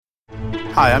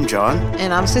Hi, I'm John.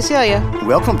 And I'm Cecilia.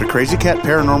 Welcome to Crazy Cat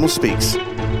Paranormal Speaks.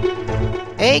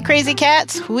 Hey, Crazy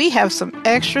Cats. We have some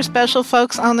extra special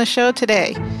folks on the show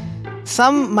today.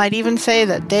 Some might even say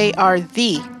that they are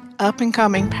the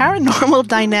up-and-coming paranormal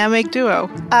dynamic duo.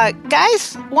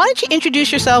 Guys, why don't you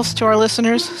introduce yourselves to our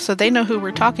listeners so they know who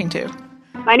we're talking to?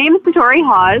 My name is Satori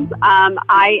Hawes.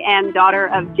 I am daughter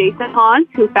of Jason Hawes,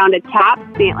 who founded TAPS,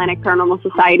 the Atlantic Paranormal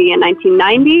Society, in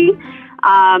 1990.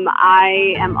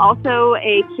 I am also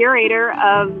a curator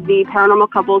of the Paranormal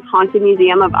Couples Haunted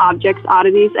Museum of Objects,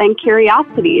 Oddities, and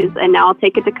Curiosities, and now I'll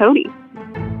take it to Cody.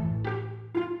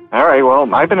 All right,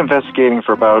 well, I've been investigating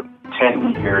for about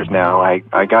 10 years now.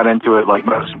 I got into it like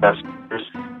most investigators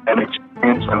and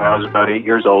experienced when I was about 8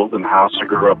 years old in the house I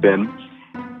grew up in.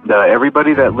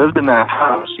 Everybody that lived in that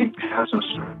house seemed to have some...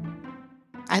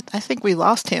 I think we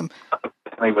lost him.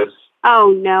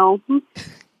 Oh, no.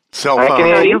 Cell I phone. can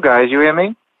hear you guys. You hear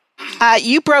me?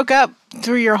 You broke up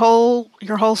through your whole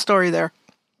story there.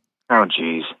 Oh,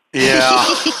 jeez. Yeah.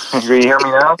 Can you hear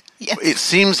me now? Yes. It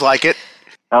seems like it.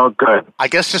 Oh, good. I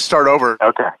guess just start over.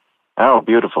 Okay. Oh,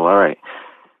 beautiful. All right.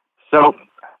 So...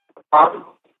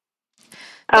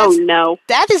 Oh, no.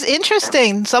 That is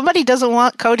interesting. Somebody doesn't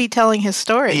want Cody telling his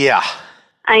story. Yeah.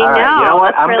 I know. All right, you know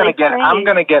what? I'm really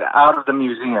gonna get out of the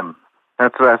museum.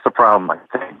 That's the problem, I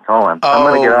think. Hold on. I'm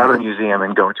gonna get out of the museum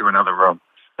and go to another room.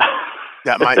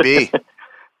 That might be.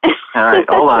 All right,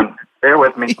 hold on. Bear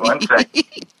with me 1 sec.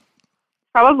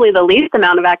 Probably the least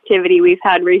amount of activity we've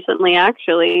had recently,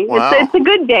 actually. Wow. It's a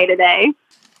good day today.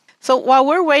 So while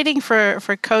we're waiting for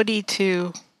Cody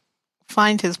to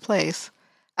find his place,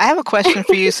 I have a question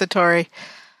for you, Satori.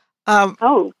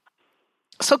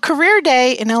 So career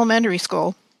day in elementary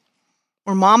school,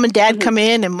 where mom and dad come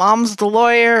in and mom's the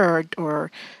lawyer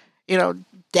or you know,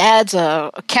 dad's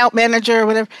a account manager or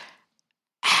whatever.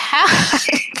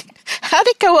 How'd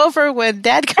it go over when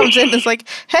dad comes in and is like,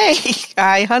 hey,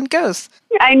 I hunt ghosts?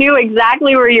 I knew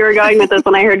exactly where you were going with this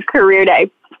when I heard career day.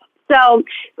 So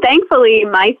thankfully,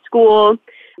 my school,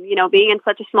 you know, being in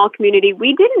such a small community,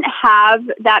 we didn't have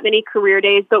that many career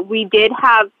days, but we did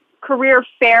have career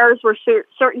fairs where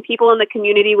certain people in the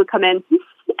community would come in.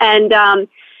 And,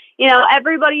 you know,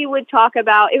 everybody would talk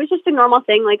about, it was just a normal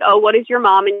thing, like, oh, what does your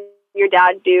mom and your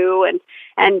dad do?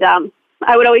 And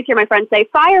I would always hear my friends say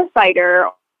firefighter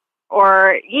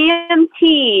or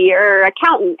EMT or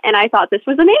accountant. And I thought this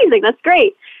was amazing. That's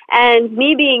great. And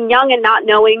me being young and not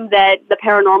knowing that the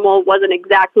paranormal wasn't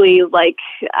exactly like,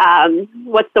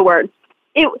 what's the word?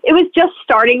 It was just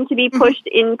starting to be pushed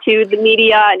into the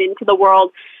media and into the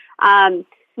world.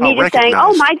 Me just saying,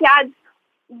 oh, my dad's,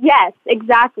 yes,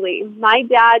 exactly. My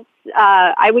dad's,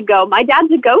 I would go, my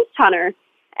dad's a ghost hunter.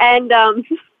 And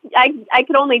I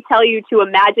could only tell you to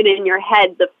imagine in your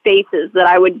head the faces that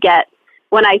I would get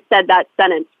when I said that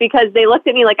sentence, because they looked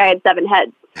at me like I had 7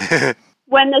 heads.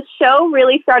 When the show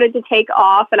really started to take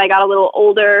off and I got a little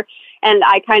older and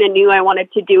I kind of knew I wanted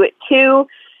to do it too,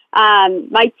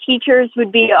 my teachers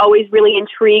would be always really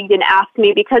intrigued and ask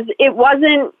me because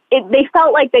they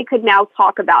felt like they could now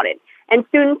talk about it. And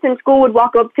students in school would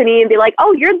walk up to me and be like,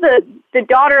 oh, you're the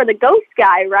daughter of the ghost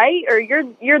guy, right? Or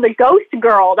you're the ghost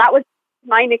girl. That was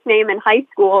my nickname in high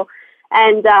school.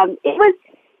 And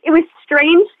it was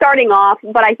strange starting off,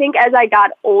 but I think as I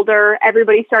got older,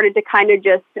 everybody started to kind of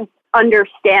just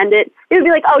understand it. It would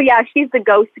be like, oh yeah, she's the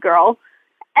ghost girl.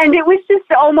 And it was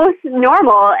just almost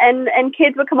normal. And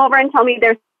kids would come over and tell me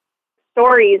their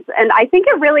stories. And I think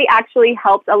it really actually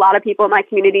helped a lot of people in my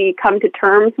community come to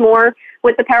terms more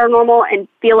with the paranormal and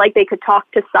feel like they could talk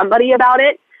to somebody about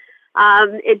it.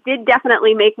 It did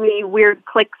definitely make me weird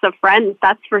cliques of friends,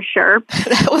 that's for sure.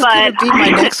 That was going to be my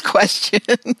next question.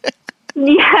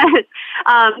 Yes.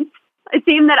 It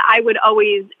seemed that I would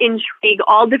always intrigue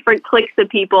all different cliques of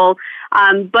people,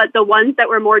 but the ones that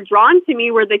were more drawn to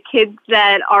me were the kids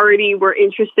that already were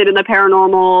interested in the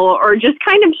paranormal or just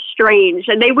kind of strange,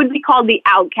 and they would be called the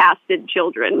outcasted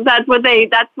children. That's what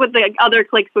the other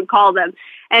cliques would call them,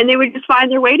 and they would just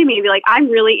find their way to me and be like, I'm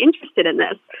really interested in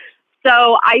this.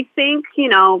 So I think, you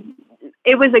know,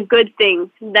 it was a good thing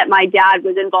that my dad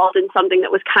was involved in something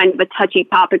that was kind of a touchy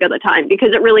topic at the time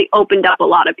because it really opened up a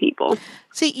lot of people.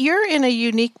 See, you're in a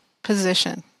unique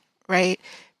position, right?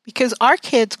 Because our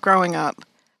kids growing up,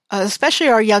 especially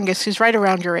our youngest, who's right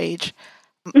around your age,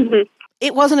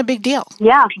 it wasn't a big deal.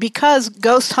 Yeah. Because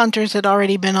Ghost Hunters had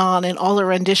already been on and all the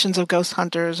renditions of Ghost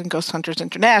Hunters and Ghost Hunters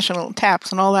International and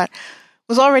TAPS and all that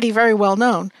was already very well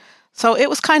known. So it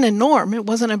was kind of norm. It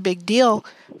wasn't a big deal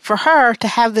for her to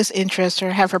have this interest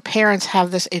or have her parents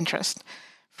have this interest.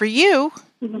 For you,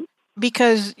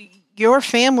 because your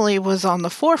family was on the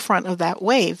forefront of that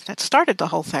wave that started the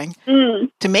whole thing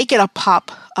to make it a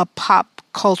pop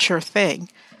culture thing.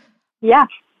 Yeah.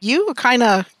 You were kind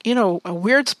of, a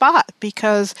weird spot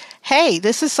because, hey,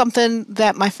 this is something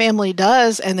that my family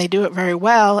does and they do it very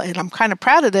well, and I'm kind of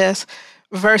proud of this,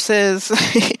 versus,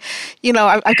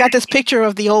 I've got this picture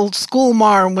of the old school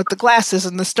marm with the glasses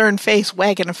and the stern face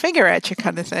wagging a finger at you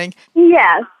kind of thing.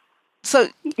 Yes. So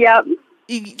yep.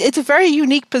 It's a very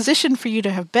unique position for you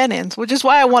to have been in, which is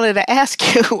why I wanted to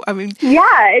ask you. I mean,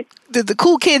 did the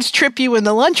cool kids trip you in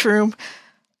the lunchroom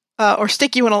or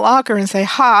stick you in a locker and say,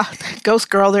 "Ha, ghost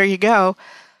girl, there you go"?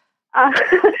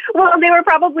 Well, they were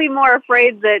probably more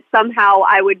afraid that somehow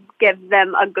I would give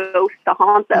them a ghost to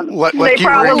haunt them. They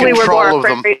probably were more of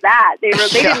afraid of that. They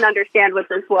didn't understand what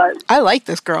this was. I like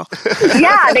this girl.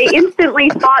 Yeah, they instantly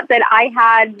thought that I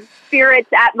had spirits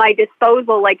at my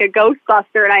disposal like a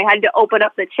Ghostbuster, and I had to open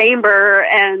up the chamber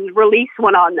and release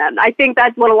one on them. I think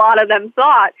that's what a lot of them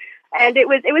thought. And it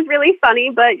was really funny,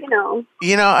 but,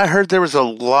 I heard there was a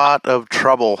lot of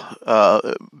trouble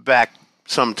back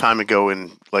some time ago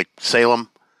in, like, Salem,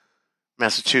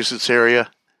 Massachusetts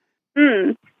area.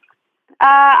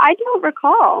 I don't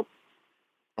recall.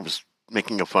 I was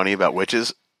making a funny about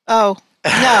witches. Oh,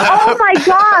 no. Oh, my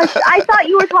gosh. I thought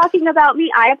you were talking about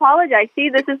me. I apologize. See,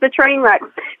 this is the train wreck.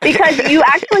 Because you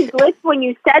actually glitched when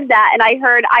you said that, and I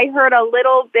heard a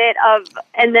little bit of,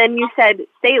 and then you said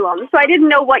Salem. So I didn't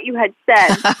know what you had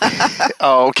said.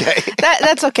 Oh, okay.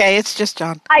 That's okay. It's just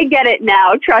John. I get it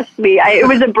now. Trust me. It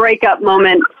was a breakup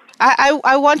moment.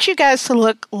 I want you guys to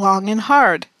look long and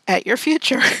hard at your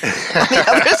future on the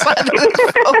other side of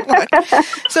the phone.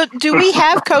 So do we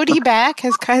have Cody back?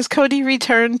 Has Cody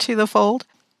returned to the fold?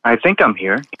 I think I'm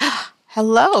here.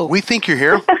 Hello. We think you're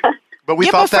here, but we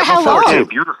Yeah, thought but that for how before long? too.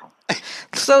 Beautiful.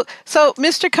 So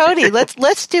Mr. Cody,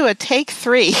 let's do a take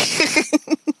 3.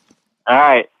 All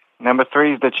right. Number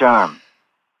 3 is the charm.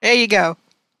 There you go.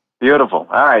 Beautiful.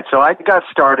 All right. So I got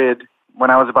started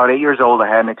when I was about 8 years old. I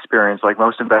had an experience, like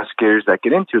most investigators that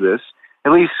get into this.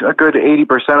 At least a good 80%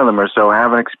 of them or so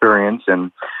have an experience.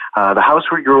 And the house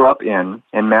we grew up in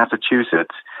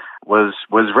Massachusetts, was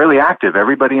really active.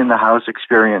 Everybody in the house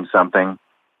experienced something.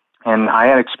 And I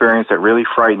had an experience that really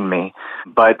frightened me.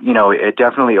 But, it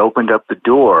definitely opened up the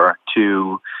door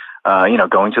to,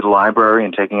 going to the library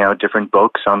and taking out different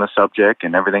books on the subject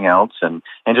and everything else and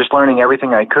just learning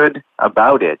everything I could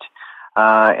about it.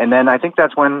 And then I think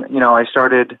that's when, I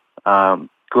started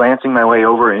glancing my way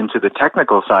over into the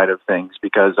technical side of things,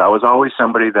 because I was always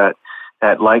somebody that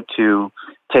liked to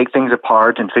take things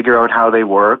apart and figure out how they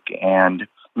work and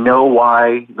know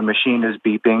why the machine is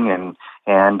beeping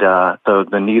and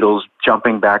the needles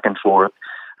jumping back and forth.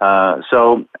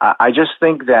 So I just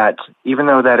think that even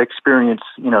though that experience,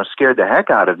 scared the heck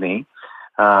out of me,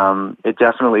 it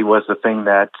definitely was the thing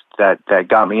that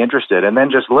got me interested. And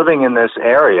then just living in this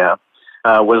area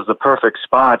was the perfect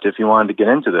spot if you wanted to get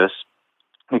into this.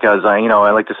 Because I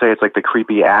like to say it's like the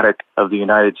creepy attic of the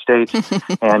United States,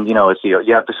 and you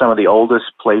have some of the oldest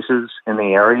places in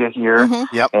the area here,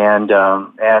 Mm-hmm. Yep. and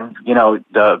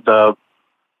the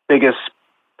biggest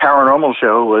paranormal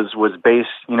show was based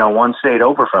one state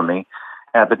over from me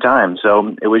at the time.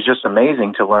 So it was just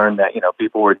amazing to learn that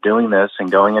people were doing this and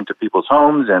going into people's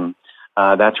homes, and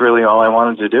that's really all I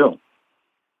wanted to do.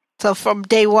 So from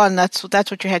day one, that's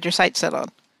what you had your sights set on.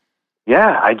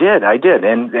 Yeah, I did,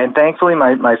 and thankfully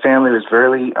my family was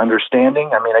very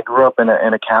understanding. I mean, I grew up in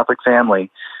a Catholic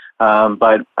family,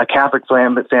 but a Catholic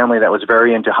family that was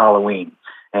very into Halloween,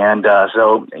 and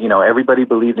so everybody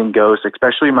believed in ghosts,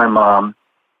 especially my mom.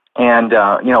 And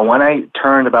when I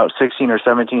turned about 16 or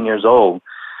 17 years old,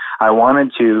 I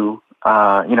wanted to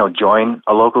join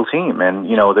a local team, and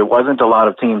there wasn't a lot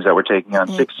of teams that were taking on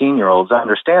 16-year-olds,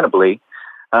 understandably.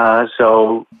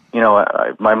 So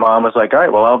my mom was like, all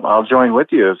right, well, I'll join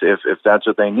with you if that's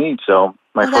what they need. So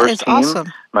my first team,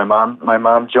 awesome. my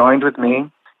mom joined with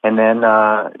me, and then,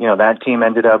 that team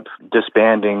ended up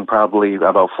disbanding probably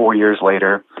about 4 years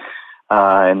later.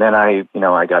 And then I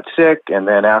got sick. And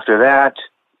then after that,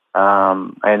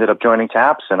 I ended up joining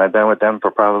TAPS, and I've been with them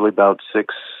for probably about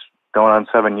 6, going on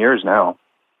 7 years now.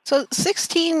 So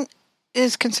 16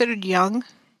 is considered young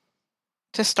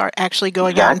to start actually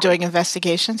going out and doing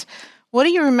investigations. What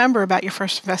do you remember about your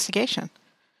first investigation?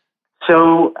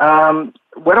 So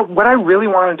what I really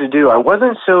wanted to do,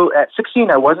 at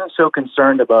 16, I wasn't so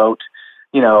concerned about,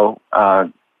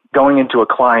 going into a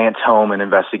client's home and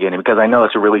investigating, because I know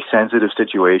it's a really sensitive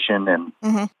situation, and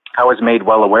I was made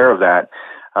well aware of that,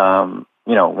 when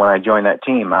I joined that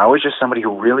team. I was just somebody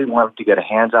who really wanted to get a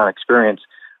hands-on experience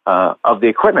of the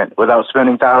equipment without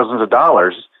spending thousands of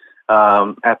dollars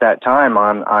at that time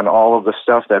on all of the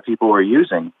stuff that people were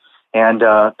using. And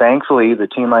thankfully, the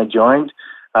team I joined,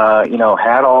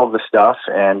 had all of the stuff,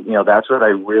 and that's what I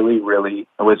really, really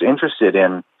was interested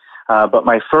in. But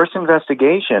my first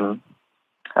investigation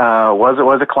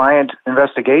was a client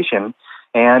investigation,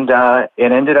 and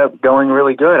it ended up going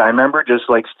really good. I remember just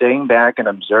like staying back and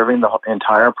observing the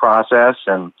entire process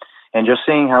and just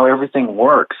seeing how everything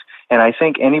works. And I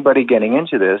think anybody getting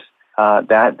into this,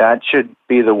 that should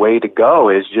be the way to go,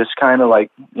 is just kind of like,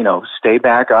 stay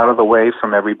back out of the way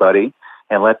from everybody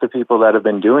and let the people that have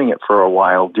been doing it for a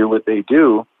while do what they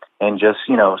do, and just,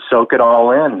 soak it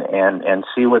all in and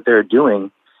see what they're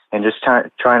doing, and just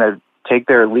trying to take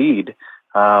their lead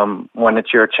when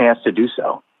it's your chance to do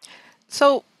so.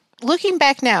 So looking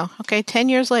back now, 10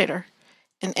 years later,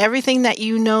 and everything that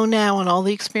you know now and all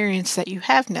the experience that you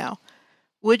have now,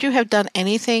 would you have done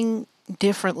anything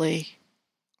differently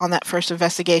on that first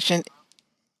investigation?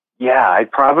 Yeah,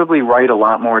 I'd probably write a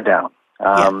lot more down.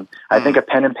 I think a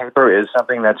pen and paper is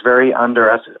something that's very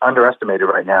underestimated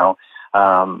right now,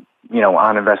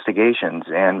 on investigations.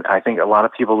 And I think a lot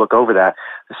of people look over that.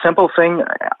 The simple thing,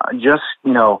 just,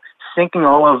 syncing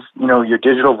all of, your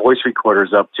digital voice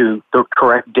recorders up to the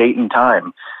correct date and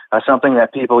time. Something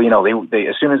that people, they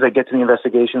as soon as they get to the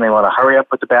investigation, they want to hurry up,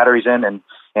 put the batteries in,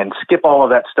 and skip all of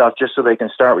that stuff just so they can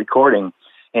start recording.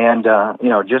 And,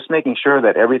 just making sure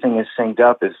that everything is synced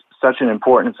up is such an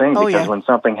important thing, because when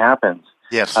something happens,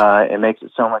 yes, it makes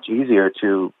it so much easier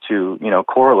to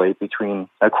correlate between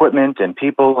equipment and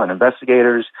people and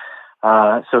investigators.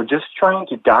 So just trying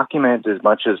to document as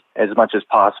much as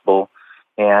possible.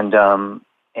 And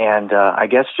I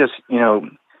guess just,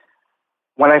 when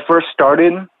I first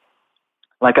started,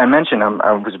 like I mentioned,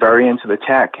 I was very into the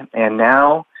tech, and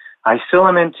now I still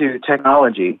am into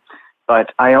technology,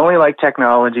 but I only like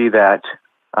technology that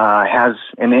has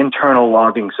an internal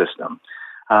logging system.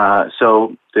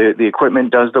 So the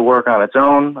equipment does the work on its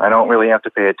own. I don't really have to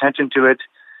pay attention to it,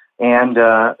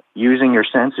 and using your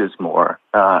senses more.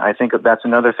 I think that's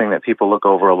another thing that people look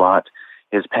over a lot,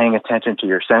 is paying attention to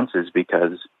your senses,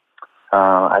 because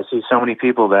I see so many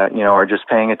people that, are just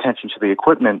paying attention to the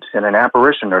equipment, and an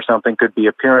apparition or something could be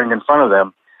appearing in front of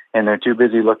them, and they're too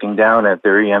busy looking down at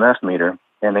their EMF meter,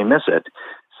 and they miss it.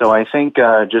 So I think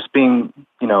just being,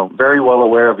 very well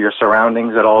aware of your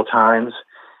surroundings at all times,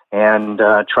 and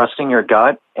trusting your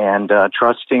gut, and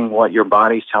trusting what your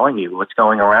body's telling you, what's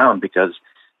going around, because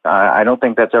I don't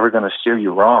think that's ever going to steer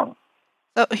you wrong.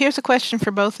 So here's a question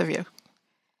for both of you.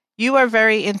 You are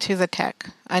very into the tech.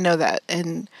 I know that.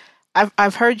 And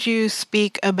I've heard you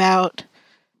speak about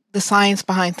the science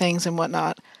behind things and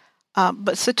whatnot.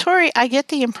 But Satori, I get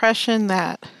the impression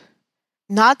that,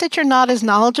 not that you're not as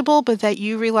knowledgeable, but that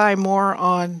you rely more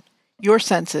on your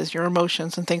senses, your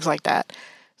emotions, and things like that.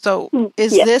 So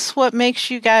is this what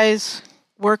makes you guys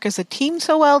work as a team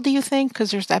so well, do you think? Because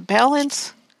there's that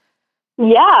balance?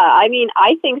 Yeah, I mean,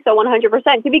 I think so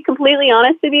 100%. To be completely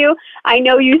honest with you, I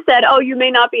know you said, you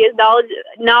may not be as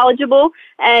knowledgeable,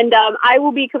 and I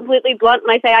will be completely blunt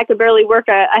when I say I could barely work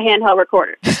a handheld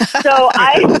recorder. So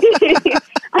I'm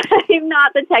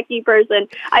not the techie person.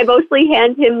 I mostly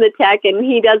hand him the tech, and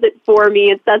he does it for me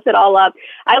and sets it all up.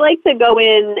 I like to go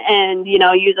in and,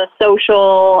 use a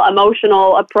social,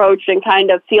 emotional approach and kind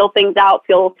of feel things out,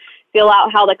 feel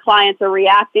out how the clients are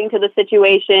reacting to the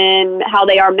situation, how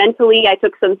they are mentally. I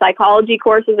took some psychology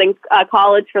courses in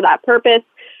college for that purpose.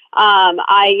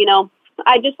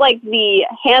 I just like the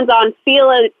hands-on, feel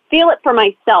it for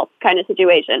myself kind of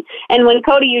situation. And when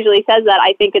Cody usually says that,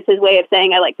 I think it's his way of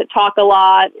saying I like to talk a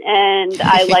lot, and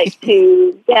I like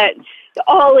to get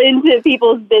all into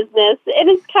people's business. It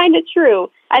is kind of true.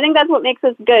 I think that's what makes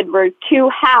us good. We're two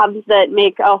halves that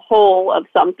make a whole of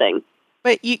something.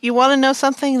 But you want to know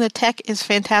something? The tech is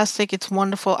fantastic. It's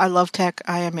wonderful. I love tech.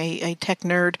 I am a tech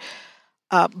nerd.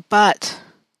 But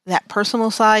that personal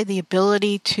side, the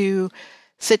ability to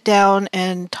sit down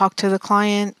and talk to the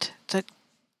client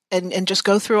and just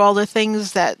go through all the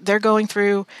things that they're going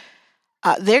through,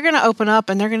 they're going to open up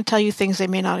and they're going to tell you things they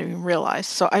may not even realize.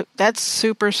 So that's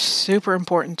super, super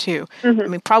important too. Mm-hmm. I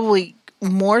mean, probably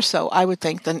more so, I would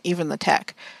think, than even the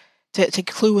tech, to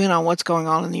clue in on what's going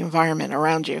on in the environment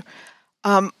around you.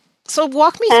 So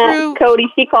walk me through... Cody,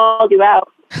 she called you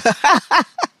out.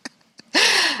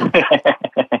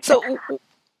 So,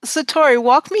 Satori,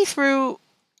 walk me through,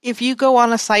 if you go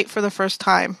on a site for the first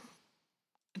time,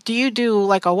 do you do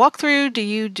like a walkthrough? What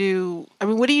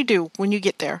do you do when you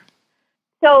get there?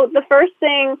 So the first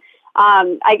thing,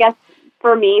 I guess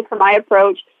for me, for my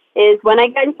approach, is when I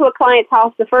get into a client's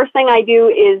house, the first thing I do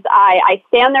is I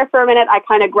stand there for a minute. I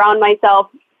kind of ground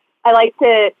myself. I like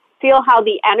to feel how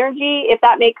the energy, if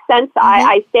that makes sense.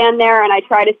 I stand there and I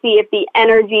try to see if the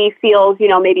energy feels,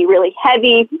 maybe really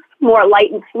heavy, more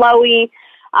light and flowy.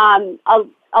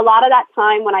 A lot of that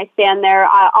time when I stand there,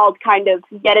 I'll kind of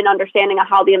get an understanding of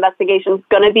how the investigation is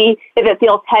going to be. If it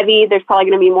feels heavy, there's probably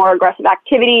going to be more aggressive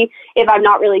activity. If I'm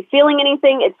not really feeling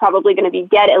anything, it's probably going to be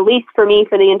dead, at least for me,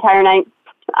 for the entire night.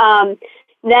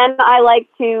 Then I like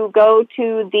to go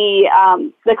to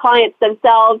the clients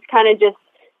themselves, kind of just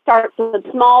start with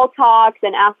small talks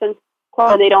and ask them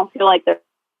so they don't feel like they're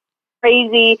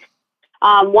crazy.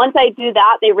 Once I do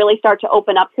that, they really start to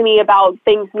open up to me about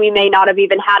things we may not have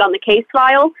even had on the case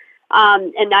file,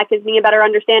 and that gives me a better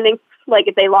understanding, like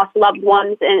if they lost loved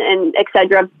ones and et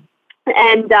cetera.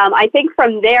 And I think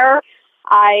from there,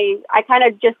 I kind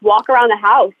of just walk around the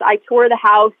house. I tour the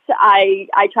house. I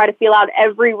try to feel out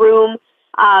every room.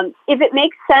 If it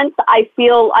makes sense, I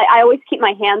always keep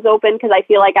my hands open because I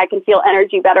feel like I can feel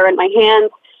energy better in my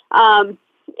hands.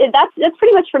 That's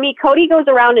pretty much for me. Cody goes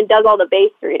around and does all the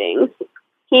base readings.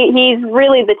 He's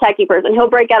really the techie person. He'll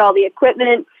break out all the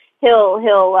equipment. He'll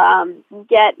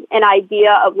get an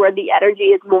idea of where the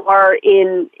energy is more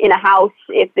in a house.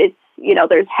 If it's,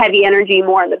 there's heavy energy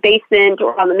more in the basement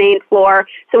or on the main floor,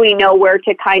 so we know where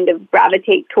to kind of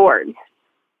gravitate towards.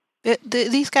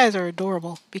 These guys are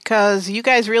adorable because you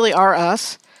guys really are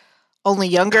us, only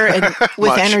younger and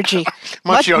with energy.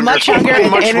 Much younger and much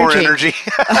energy. more energy.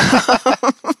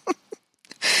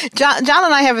 John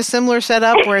and I have a similar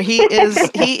setup where he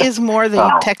is more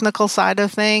the technical side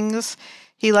of things.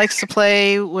 He likes to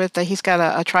play with he's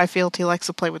got a tri-field. He likes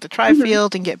to play with the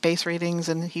tri-field and get base readings,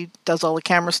 and he does all the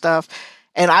camera stuff.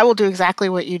 And I will do exactly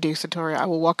what you do, Satori. I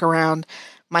will walk around.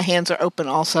 My hands are open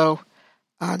also,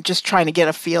 just trying to get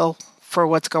a feel for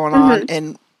what's going on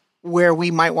and where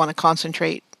we might want to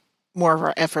concentrate more of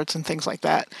our efforts and things like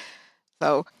that.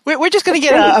 So we're just going to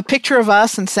get a picture of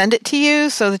us and send it to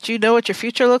you so that you know what your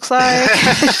future looks like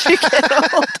as you get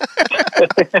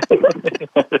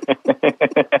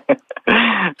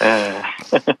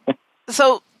older.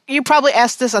 So you probably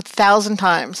asked this 1,000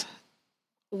 times.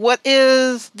 What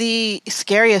is the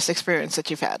scariest experience that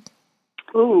you've had?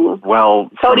 Ooh. Well,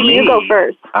 Cody, you go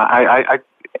first. I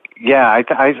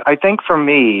think for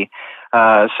me,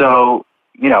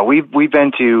 we've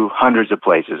been to hundreds of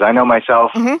places. I know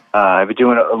myself. I've been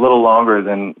doing it a little longer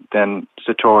than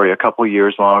Satori, a couple of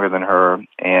years longer than her,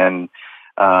 and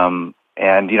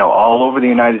all over the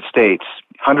United States,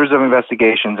 hundreds of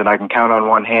investigations, and I can count on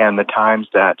one hand the times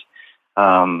that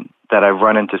I've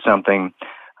run into something.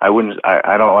 I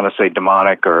don't want to say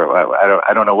demonic, or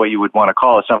I don't know what you would want to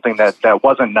call it. Something that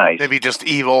wasn't nice. Maybe just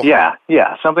evil. Yeah,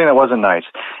 something that wasn't nice,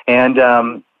 and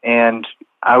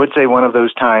I would say one of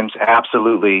those times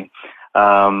absolutely,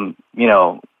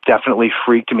 definitely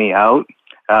freaked me out,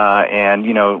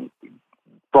 and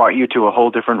brought you to a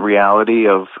whole different reality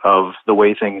of the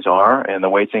way things are and the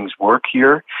way things work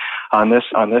here on this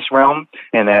realm,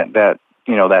 and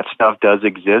that stuff does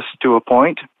exist to a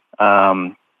point.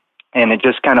 And it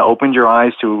just kind of opened your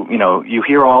eyes to, you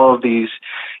hear all of these,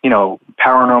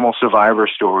 paranormal survivor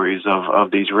stories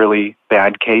of these really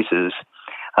bad cases.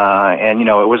 And it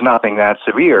was nothing that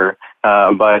severe,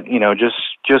 but,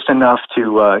 just enough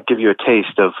to give you a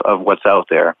taste of what's out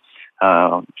there.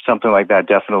 Something like that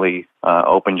definitely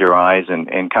opened your eyes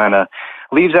and kind of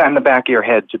leaves that in the back of your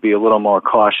head to be a little more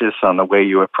cautious on the way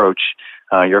you approach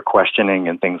your questioning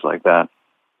and things like that.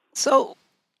 So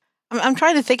I'm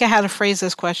trying to think of how to phrase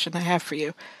this question I have for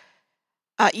you.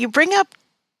 You bring up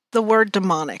the word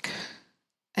demonic,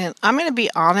 and I'm going to be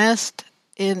honest,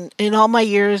 in all my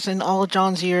years and all of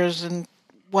John's years and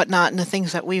whatnot and the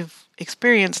things that we've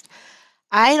experienced,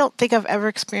 I don't think I've ever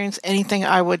experienced anything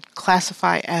I would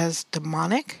classify as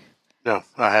demonic. No,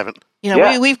 I haven't.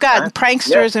 We've gotten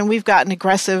pranksters and we've gotten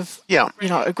aggressive,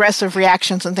 aggressive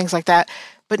reactions and things like that,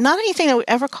 but not anything that we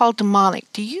ever call demonic.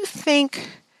 Do you think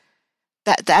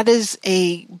that is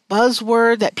a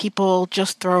buzzword that people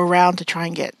just throw around to try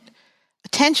and get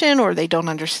attention, or they don't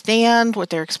understand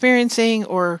what they're experiencing,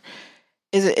 or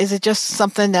is it just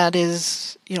something that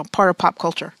is, part of pop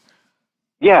culture?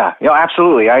 Yeah,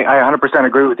 absolutely. I 100%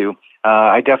 agree with you.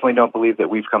 I definitely don't believe that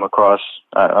we've come across,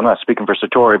 I'm not speaking for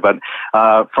Satori, but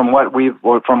from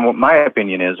what my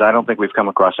opinion is, I don't think we've come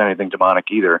across anything demonic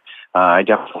either. I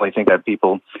definitely think that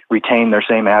people retain their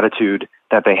same attitude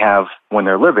that they have when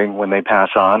they're living, when they pass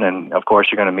on. And of course,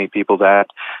 you're going to meet people that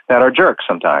are jerks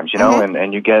sometimes,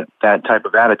 and you get that type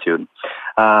of attitude.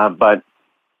 But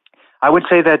I would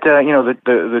say that,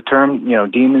 the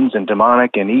term, demons and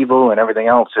demonic and evil and everything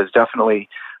else has definitely,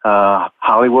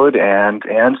 Hollywood and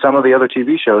some of the other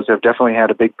TV shows have definitely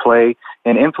had a big play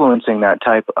in influencing that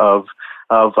type of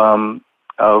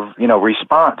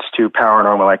response to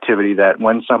paranormal activity, that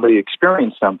when somebody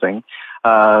experienced something,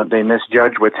 they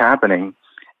misjudge what's happening.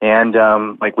 And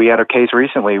like we had a case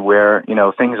recently where,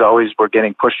 things always were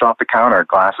getting pushed off the counter,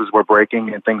 glasses were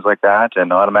breaking and things like that,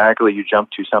 and automatically you jump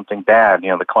to something bad.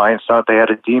 The clients thought they had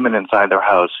a demon inside their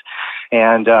house.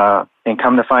 And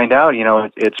come to find out,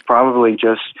 it's probably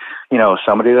just,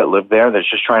 somebody that lived there that's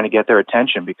just trying to get their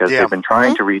attention because they've been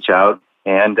trying to reach out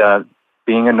and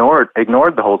being ignored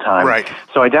the whole time. Right.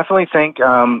 So I definitely think,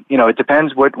 it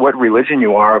depends what religion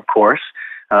you are, of course.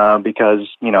 Because,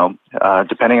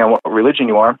 depending on what religion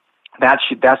you are, that's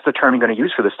the term you're going to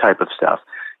use for this type of stuff,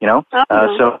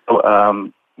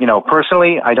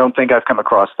 personally, I don't think I've come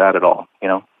across that at all,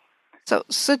 So,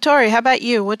 Satori, how about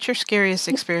you? What's your scariest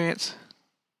experience?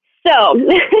 So,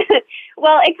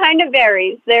 well, it kind of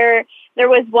varies. There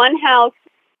was one house,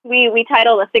 we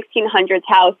titled a 1600s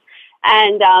house,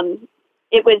 and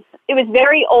it was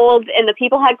very old, and the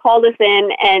people had called us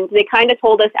in, and they kind of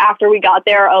told us after we got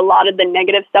there a lot of the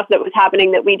negative stuff that was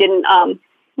happening that we didn't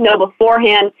know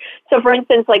beforehand. So, for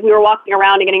instance, like we were walking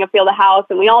around and getting a feel of the house,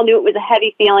 and we all knew it was a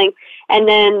heavy feeling, and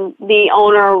then the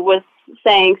owner was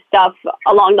saying stuff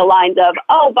along the lines of,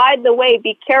 oh, by the way,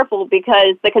 be careful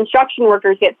because the construction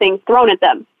workers get things thrown at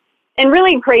them, and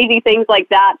really crazy things like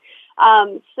that.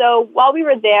 So while we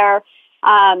were there,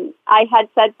 I had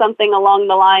said something along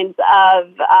the lines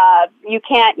of, you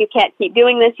can't keep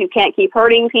doing this. You can't keep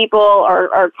hurting people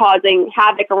or causing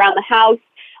havoc around the house.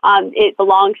 It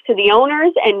belongs to the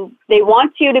owners, and they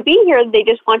want you to be here. They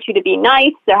just want you to be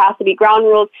nice. There has to be ground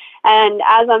rules. And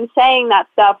as I'm saying that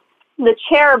stuff, the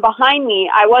chair behind me,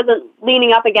 I wasn't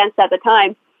leaning up against at the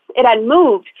time. It had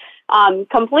moved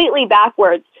completely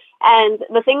backwards. And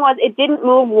the thing was, it didn't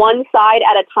move one side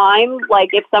at a time, like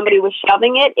if somebody was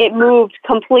shoving it. It moved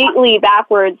completely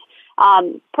backwards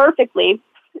perfectly.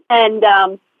 And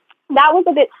that was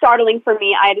a bit startling for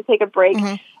me. I had to take a break.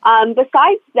 Mm-hmm.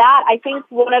 Besides that, I think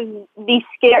one of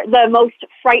the most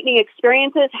frightening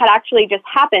experiences had actually just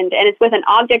happened, and it's with an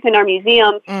object in our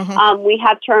museum. Mm-hmm. We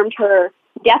have termed her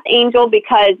Death Angel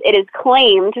because it is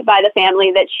claimed by the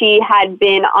family that she had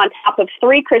been on top of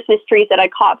 3 Christmas trees that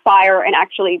had caught fire and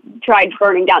actually tried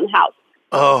burning down the house.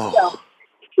 Oh. So,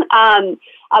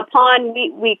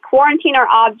 we quarantine our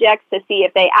objects to see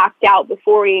if they act out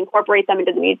before we incorporate them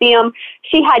into the museum.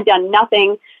 She had done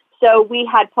nothing. So we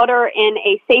had put her in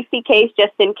a safety case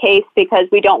just in case, because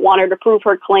we don't want her to prove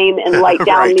her claim and light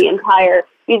down right. the entire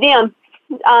museum.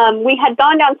 We had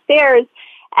gone downstairs,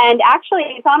 and actually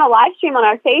it's on a live stream on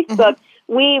our Facebook.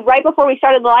 Mm-hmm. Right before we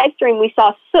started the live stream, we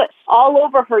saw soot all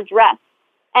over her dress,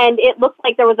 and it looked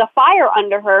like there was a fire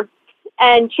under her.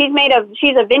 And she's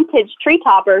a vintage tree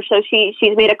topper, so she's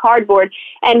made of cardboard.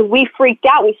 And we freaked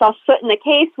out. We saw soot in the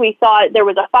case. We thought there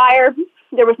was a fire.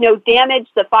 There was no damage.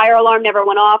 The fire alarm never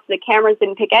went off. The cameras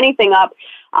didn't pick anything up.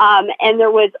 And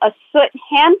there was a soot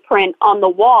handprint on the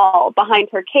wall behind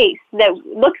her case that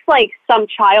looks like some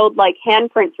child-like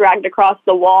handprint dragged across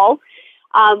the wall.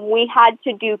 We had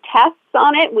to do tests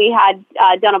on it. We had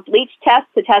done a bleach test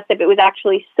to test if it was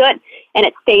actually soot, and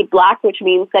it stayed black, which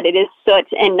means that it is soot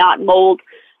and not mold,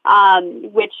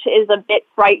 which is a bit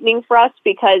frightening for us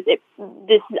because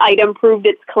this item proved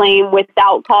its claim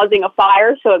without causing a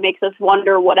fire, so it makes us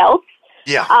wonder what else.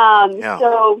 Yeah.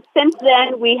 So since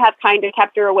then, we have kind of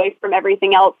kept her away from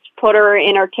everything else, put her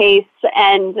in her case,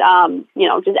 and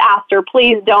just asked her,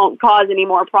 please don't cause any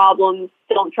more problems.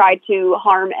 Don't try to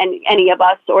harm any of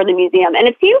us or the museum. And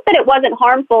it seems that it wasn't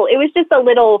harmful. It was just a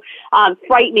little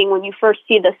frightening when you first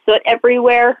see the soot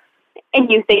everywhere and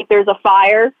you think there's a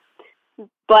fire.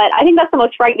 But I think that's the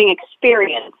most frightening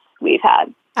experience we've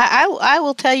had. I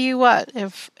will tell you what,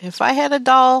 if I had a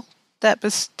doll that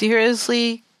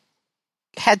mysteriously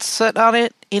had soot on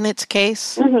it in its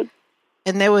case, mm-hmm.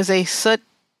 and there was a soot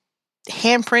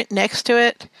handprint next to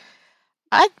it,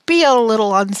 I'd be a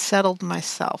little unsettled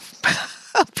myself.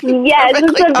 Yes,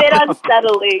 it's a bit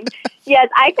unsettling. Yes,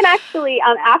 I can actually,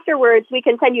 afterwards, we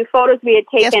can send you photos we had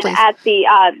taken at the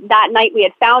that night we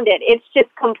had found it. It's just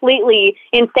completely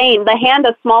insane. The hand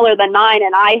is smaller than mine,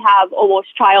 and I have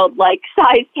almost childlike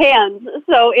sized hands.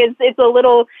 So it's a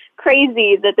little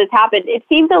crazy that this happened. It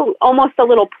seems almost a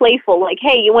little playful, like,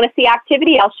 hey, you want to see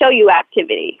activity? I'll show you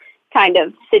activity kind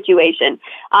of situation.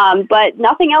 But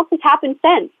nothing else has happened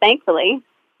since, thankfully.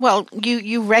 Well,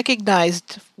 you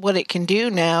recognized what it can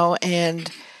do now, and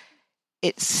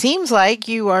it seems like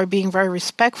you are being very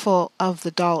respectful of the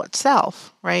doll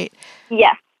itself, right?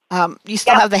 Yes. You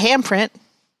still have the handprint,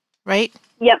 right?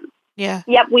 Yep. Yeah.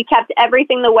 Yep, we kept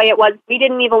everything the way it was. We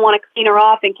didn't even want to clean her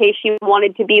off in case she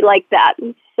wanted to be like that.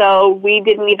 So we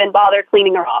didn't even bother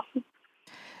cleaning her off.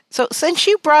 So since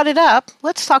you brought it up,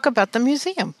 let's talk about the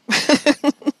museum.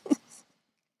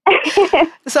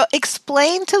 So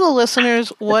explain to the listeners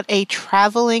what a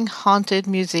traveling haunted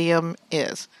museum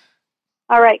is.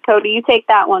 All right, Cody, you take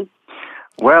that one.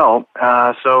 Well,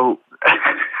 so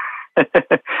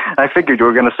I figured you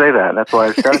were going to say that. That's why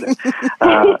I started.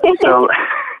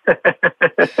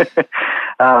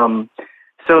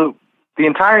 So the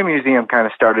entire museum kind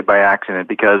of started by accident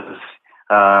because,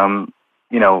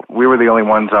 we were the only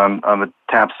ones on the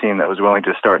TAP scene that was willing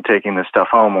to start taking this stuff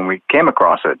home when we came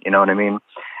across it. You know what I mean?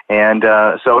 And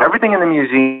so everything in the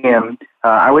museum,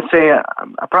 I would say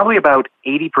probably about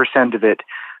 80% of it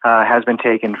has been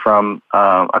taken from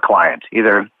a client,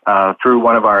 either through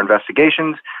one of our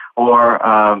investigations or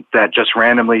that just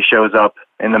randomly shows up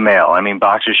in the mail. I mean,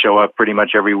 boxes show up pretty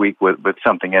much every week with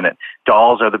something in it.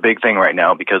 Dolls are the big thing right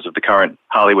now because of the current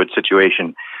Hollywood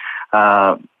situation.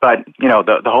 But,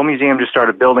 the whole museum just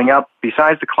started building up.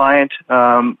 Besides the client,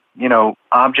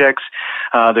 objects,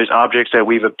 there's objects that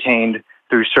we've obtained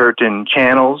through certain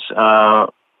channels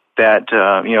that,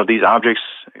 these objects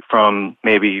from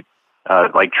maybe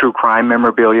like true crime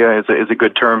memorabilia is a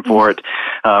good term for it,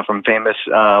 from famous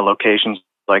locations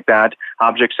like that,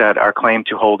 objects that are claimed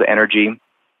to hold energy.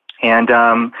 And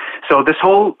so this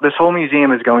whole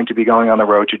museum is going to be going on the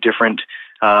road to different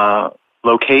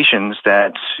locations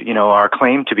that are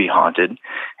claimed to be haunted,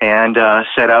 and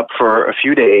set up for a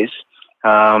few days.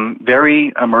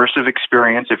 Very immersive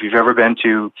experience. If you've ever been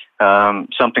to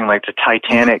something like the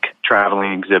Titanic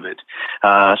traveling exhibit,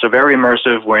 so very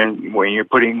immersive when you're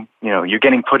putting, you're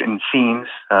getting put in scenes,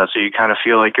 so you kind of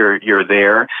feel like you're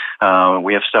there.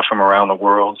 We have stuff from around the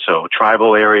world, so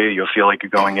tribal area, you'll feel like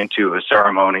you're going into a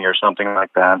ceremony or something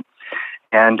like that,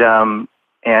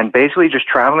 and basically just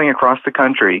traveling across the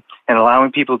country and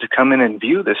allowing people to come in and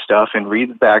view this stuff and read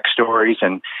the backstories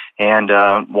and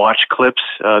watch clips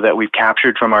that we've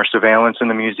captured from our surveillance in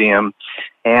the museum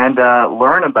and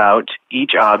learn about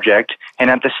each object.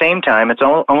 And at the same time, it's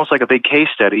almost like a big case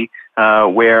study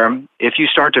where if you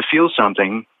start to feel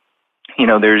something,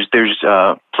 there's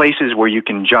places where you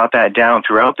can jot that down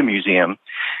throughout the museum.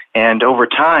 And over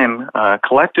time,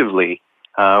 collectively,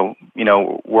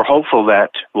 we're hopeful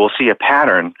that we'll see a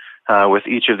pattern with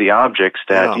each of the objects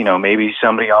that, maybe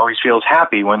somebody always feels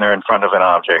happy when they're in front of an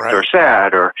object, right, or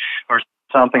sad or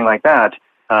something like that,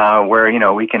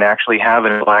 where, we can actually have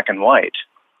it in black and white.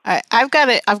 I've got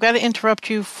to interrupt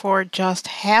you for just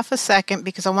half a second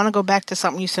because I want to go back to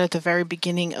something you said at the very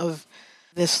beginning of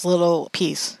this little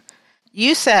piece.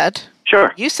 You said...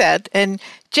 Sure. You said, and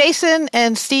Jason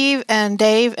and Steve and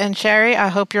Dave and Sherry, I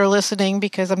hope you're listening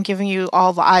because I'm giving you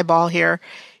all the eyeball here.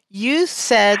 You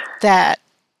said that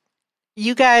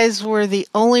you guys were the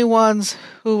only ones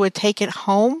who would take it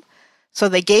home, so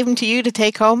they gave them to you to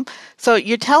take home. So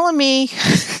you're telling me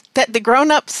that the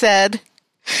grown-ups said,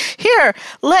 here,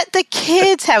 let the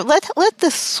kids have, let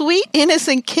the sweet,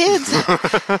 innocent kids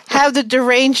have the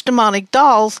deranged demonic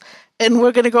dolls, and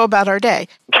we're going to go about our day.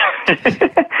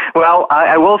 Well,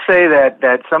 I will say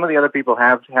that some of the other people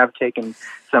have taken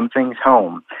some things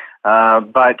home,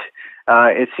 but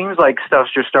it seems like stuff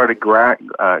just started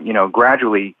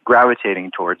gradually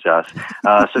gravitating towards us.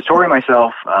 Satori and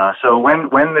myself. So when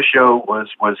the show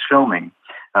was filming,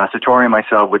 Satori and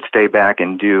myself would stay back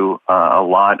and do a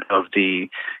lot of the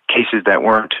cases that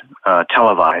weren't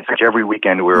televised. Like every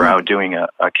weekend we were out doing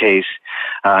a case,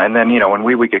 and then when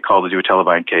we would get called to do a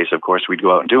televised case, of course we'd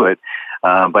go out and do it.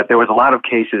 But there was a lot of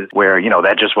cases where,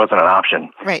 that just wasn't an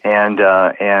option. Right. And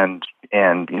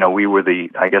we were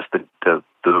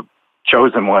the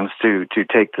chosen ones to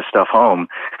take the stuff home.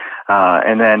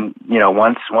 And then,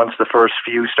 once the first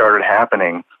few started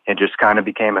happening, it just kind of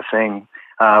became a thing.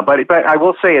 But I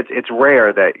will say it's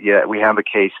rare that we have a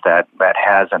case that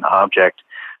has an object.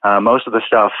 Most of the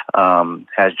stuff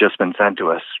has just been sent to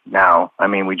us now. I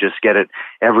mean, we just get it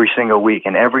every single week,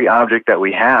 and every object that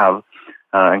we have,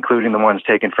 including the ones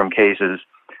taken from cases,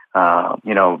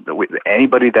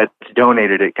 anybody that's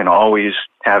donated it can always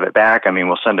have it back. I mean,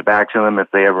 we'll send it back to them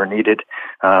if they ever need it.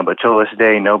 But till this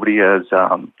day, nobody has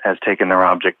taken their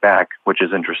object back, which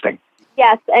is interesting.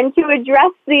 Yes, and to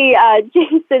address the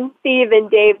Jason, Steve, and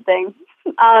Dave thing,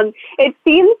 it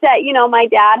seems that, my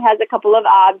dad has a couple of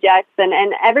objects,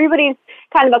 and everybody's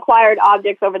kind of acquired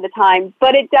objects over the time.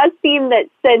 But it does seem that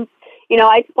since,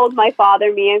 I told my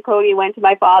father, me and Cody went to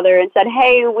my father and said,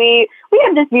 hey, we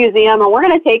have this museum, and we're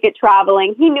going to take it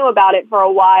traveling. He knew about it for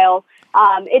a while.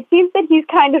 It seems that he's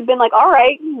kind of been like, all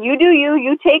right, you do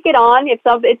you take it on. If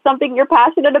it's something you're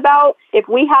passionate about, if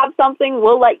we have something,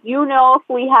 we'll let you know if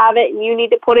we have it and you need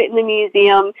to put it in the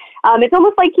museum. It's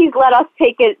almost like he's let us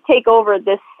take over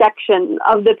this section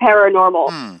of the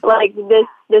paranormal, like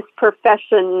this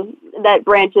profession that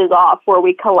branches off where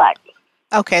we collect.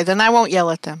 Okay, then I won't yell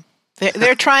at them.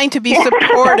 They're trying to be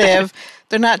supportive.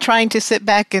 They're not trying to sit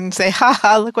back and say, ha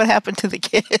ha, look what happened to the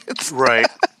kids. Right.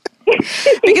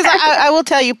 Because I will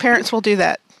tell you, parents will do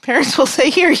that. Parents will say,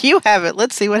 here, you have it.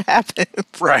 Let's see what happens.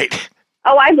 Right.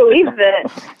 Oh, I believe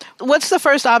it. What's the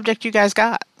first object you guys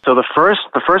got? So the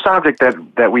first object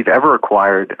that we've ever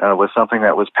acquired was something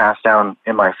that was passed down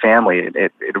in my family.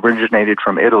 It originated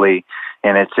from Italy,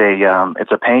 and it's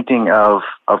a painting of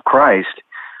Christ.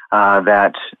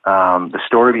 That the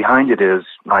story behind it is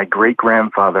my great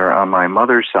grandfather on my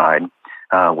mother's side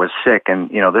was sick, and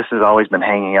this has always been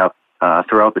hanging up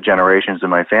throughout the generations of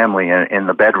my family in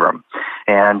the bedroom,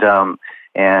 and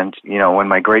when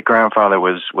my great grandfather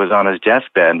was on his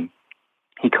deathbed,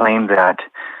 he claimed that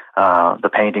the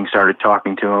painting started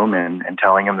talking to him and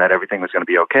telling him that everything was going to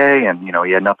be okay, and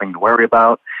he had nothing to worry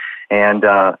about. And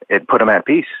it put him at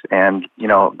peace. And,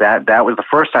 that was the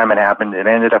first time it happened. It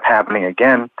ended up happening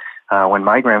again when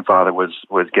my grandfather was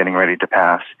getting ready to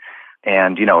pass.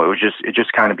 And, it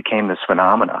just kind of became this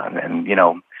phenomenon. And,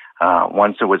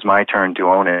 once it was my turn to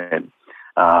own it,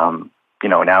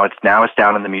 now it's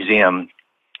down in the museum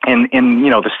in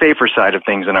the safer side of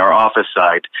things, in our office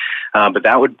side. But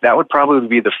that would probably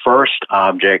be the first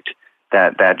object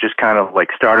that just kind of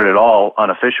like started it all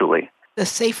unofficially. The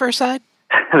safer side?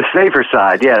 The safer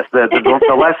side, yes. The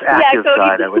less active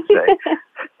side, I would say.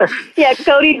 Yeah,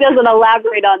 Cody doesn't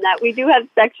elaborate on that. We do have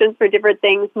sections for different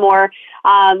things more.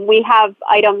 We have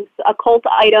items, occult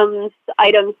items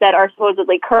that are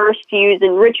supposedly cursed, used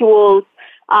in rituals.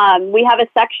 We have a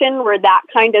section where that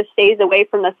kind of stays away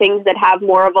from the things that have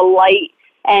more of a light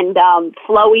and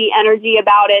flowy energy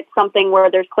about it, something where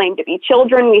there's claimed to be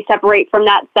children. We separate from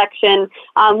that section.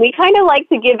 We kind of like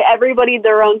to give everybody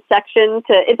their own section.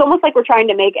 It's almost like we're trying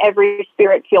to make every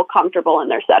spirit feel comfortable in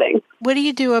their setting. What do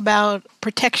you do about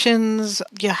protections?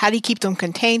 How do you keep them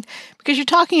contained? Because you're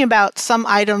talking about some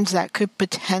items that could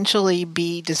potentially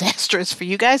be disastrous for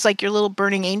you guys, like your little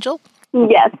burning angel.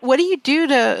 Yes. What do you do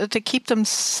to keep them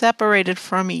separated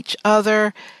from each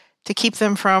other, to keep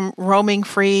them from roaming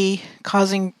free,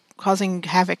 causing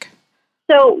havoc?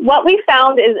 So what we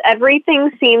found is everything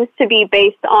seems to be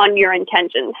based on your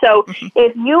intention. So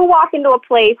if you walk into a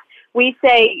place, we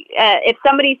say, if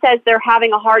somebody says they're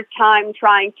having a hard time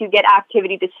trying to get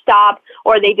activity to stop,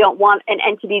 or they don't want an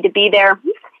entity to be there,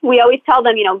 we always tell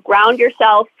them, ground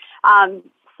yourself,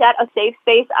 set a safe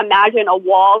space, imagine a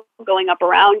wall going up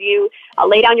around you,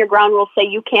 lay down your ground rules, say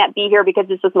you can't be here because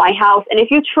this is my house. And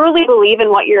if you truly believe in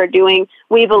what you're doing,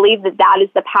 we believe that is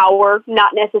the power,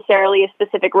 not necessarily a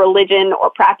specific religion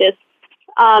or practice.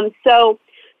 So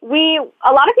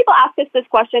a lot of people ask us this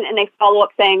question and they follow up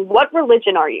saying, what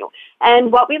religion are you?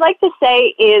 And what we like to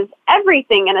say is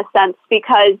everything in a sense,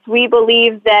 because we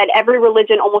believe that every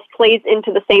religion almost plays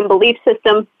into the same belief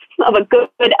system of a good,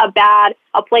 a bad,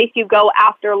 a place you go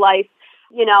after life,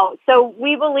 So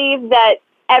we believe that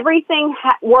everything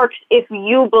works if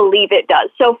you believe it does.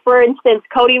 So, for instance,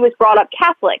 Cody was brought up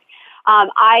Catholic.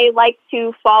 I like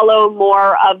to follow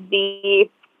more of the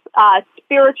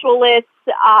spiritualist,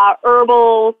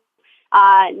 herbal,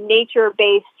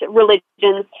 nature-based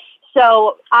religions.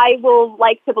 So I will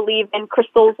like to believe in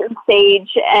crystals and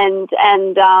sage and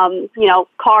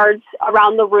cards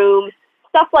around the room.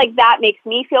 Stuff like that makes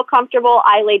me feel comfortable.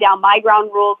 I lay down my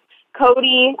ground rules.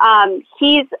 Cody,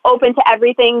 he's open to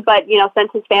everything, but, since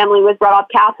his family was brought up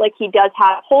Catholic, he does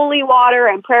have holy water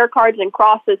and prayer cards and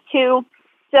crosses too.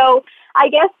 So I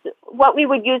guess what we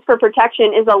would use for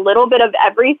protection is a little bit of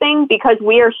everything, because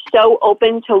we are so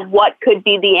open to what could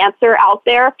be the answer out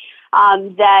there,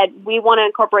 that we want to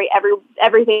incorporate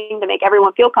everything to make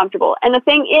everyone feel comfortable. And the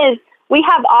thing is, we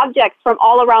have objects from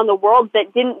all around the world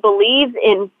that didn't believe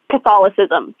in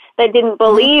Catholicism, that didn't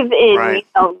believe in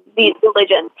these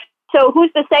religions. So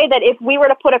who's to say that if we were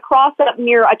to put a cross up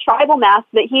near a tribal mask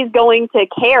that he's going to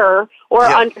care or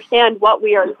understand what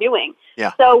we are doing?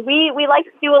 Yeah. So we like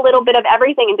to do a little bit of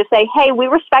everything and to say, hey, we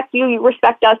respect you, you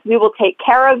respect us, we will take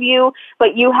care of you,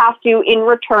 but you have to, in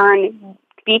return,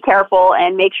 be careful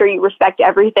and make sure you respect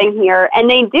everything here. And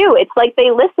they do. It's like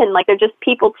they listen, like they're just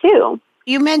people too.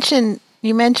 You mentioned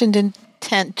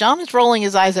intent. John is rolling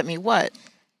his eyes at me. What?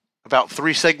 About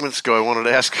 3 segments ago, I wanted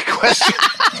to ask a question.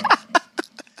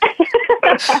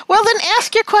 Well, then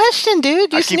ask your question,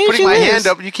 dude. I keep putting my hand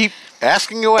up, and you keep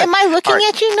asking away. Am I looking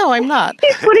at you? No, I'm not.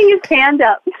 He's putting his hand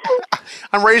up.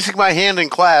 I'm raising my hand in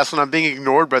class, and I'm being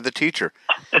ignored by the teacher.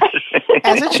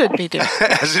 As it should be, dude.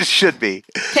 As it should be.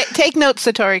 Take notes,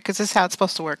 Satori, because this is how it's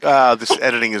supposed to work. This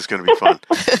editing is going to be fun.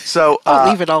 So I'll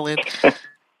leave it all in.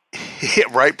 Yeah,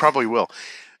 right, probably will.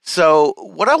 So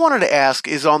what I wanted to ask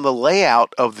is on the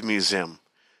layout of the museum.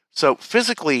 So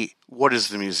physically, what is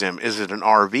the museum? Is it an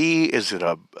RV? Is it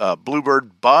a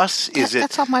Bluebird bus? Is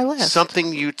That's on my list.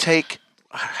 Something you take?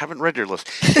 I haven't read your list.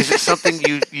 Is it something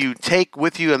you take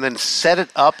with you and then set it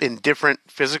up in different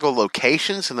physical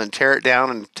locations and then tear it down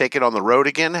and take it on the road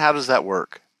again? How does that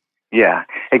work? Yeah,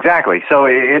 exactly. So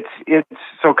it's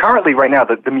so currently right now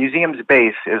the museum's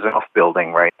base is an off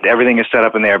building, right? Everything is set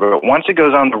up in there, but once it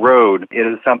goes on the road, it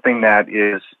is something that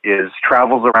is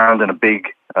travels around in a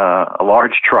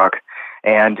large truck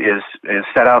and is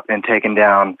set up and taken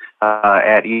down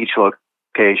at each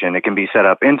location. It can be set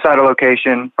up inside a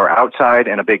location or outside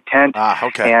in a big tent.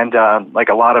 Okay. And like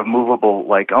a lot of movable,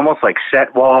 like almost like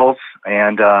set walls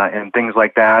and things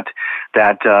like that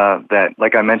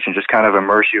like I mentioned, just kind of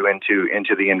immerse you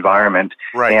into the environment.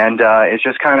 Right. And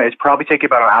it's probably take you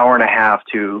about an hour and a half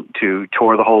to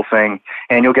tour the whole thing,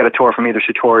 and you'll get a tour from either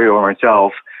Satori or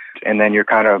myself, and then you're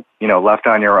kind of left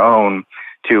on your own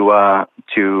to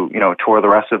tour the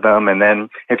rest of them. And then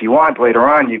if you want later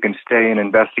on, you can stay and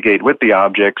investigate with the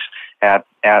objects at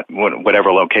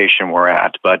whatever location we're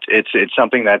at. But it's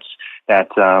something that's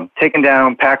taken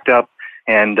down, packed up,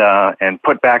 and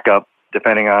put back up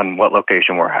depending on what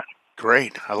location we're at.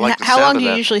 Great. I like the How sound long of do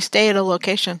you that. usually stay at a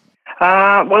location?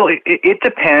 Well, it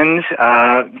depends.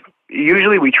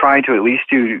 Usually we try to at least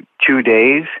do 2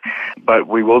 days, but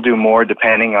we will do more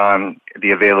depending on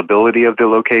the availability of the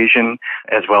location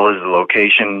as well as the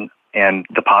location and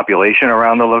the population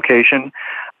around the location.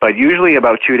 But usually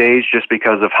about 2 days just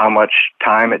because of how much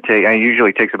time it takes. It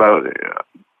usually takes about,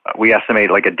 we estimate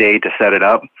like a day to set it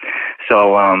up.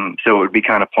 So it would be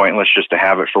kind of pointless just to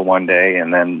have it for 1 day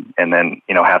and then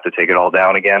have to take it all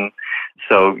down again.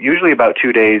 So usually about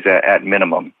 2 days at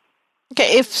minimum.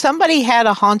 Okay, if somebody had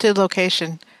a haunted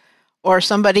location or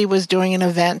somebody was doing an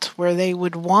event where they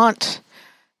would want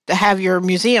to have your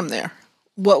museum there,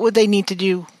 what would they need to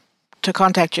do to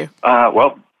contact you?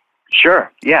 Well, sure.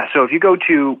 Yeah, so if you go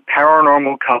to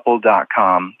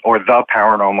paranormalcouple.com or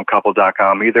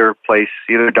theparanormalcouple.com,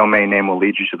 either domain name will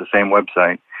lead you to the same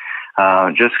website.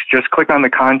 Just click on the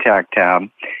contact tab,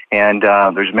 and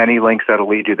there's many links that'll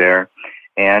lead you there.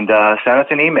 And send us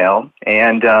an email,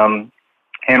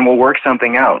 and we'll work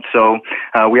something out. So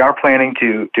we are planning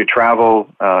to travel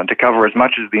to cover as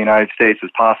much of the United States as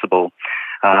possible,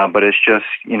 but it's just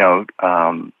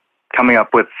coming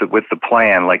up with the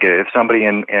plan. Like if somebody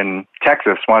in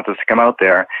Texas wants us to come out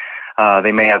there,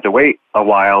 they may have to wait a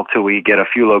while till we get a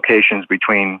few locations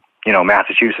between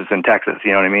Massachusetts and Texas.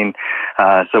 You know what I mean?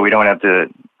 So we don't have to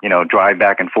drive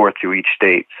back and forth to each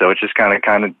state. So it's just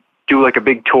kind of do like a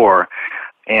big tour.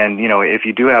 And, if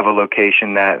you do have a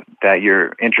location that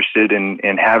you're interested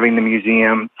in having the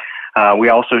museum, we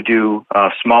also do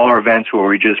smaller events where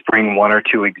we just bring 1 or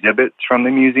 2 exhibits from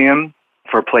the museum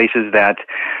for places that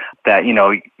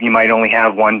you might only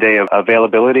have 1 day of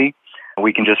availability.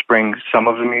 We can just bring some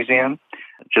of the museum.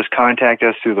 Just contact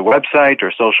us through the website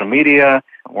or social media.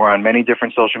 We're on many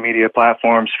different social media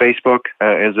platforms. Facebook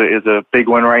is a big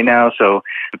one right now. So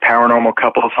the Paranormal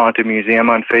Couples Haunted Museum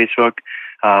on Facebook.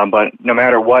 But no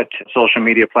matter what social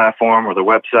media platform or the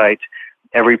website,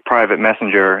 every private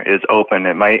messenger is open.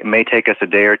 It may take us a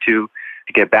day or two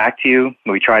to get back to you.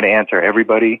 We try to answer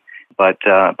everybody, but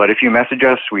if you message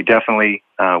us, we definitely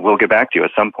will get back to you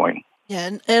at some point. Yeah,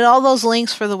 and all those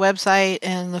links for the website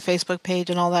and the Facebook page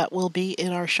and all that will be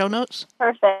in our show notes.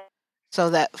 Perfect. So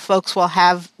that folks will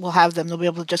have them. They'll be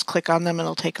able to just click on them and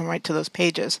it'll take them right to those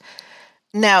pages.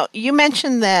 Now, you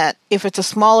mentioned that if it's a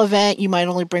small event, you might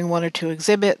only bring 1 or 2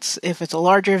 exhibits. If it's a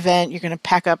larger event, you're going to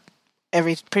pack up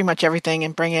pretty much everything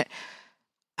and bring it.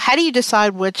 How do you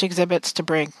decide which exhibits to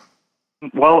bring?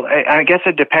 Well, I guess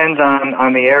it depends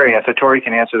on the area. Satori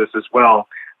can answer this as well.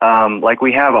 Like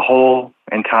we have a whole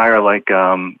entire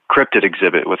cryptid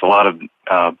exhibit with a lot of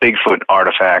Bigfoot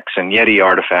artifacts and Yeti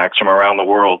artifacts from around the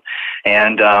world,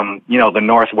 and the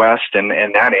Northwest and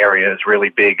that area is really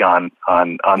big on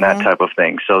that type of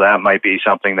thing. So that might be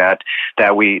something that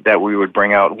we would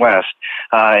bring out west,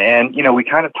 and we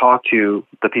kind of talk to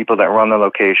the people that run the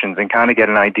locations and kind of get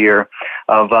an idea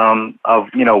of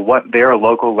what their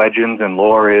local legends and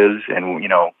lore is, and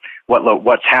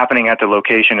what's happening at the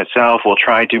location itself. We'll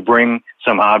try to bring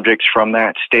some objects from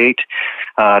that state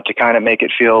to kind of make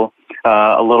it feel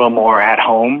a little more at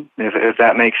home, if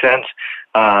that makes sense.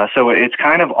 So it's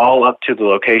kind of all up to the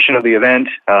location of the event,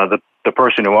 the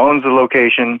person who owns the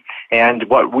location, and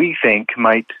what we think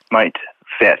might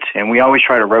fit. And we always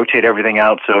try to rotate everything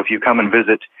out, so if you come and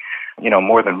visit,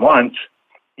 more than once,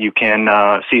 you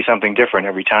can see something different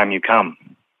every time you come.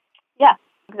 Yeah,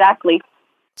 exactly.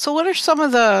 So what are some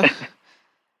of the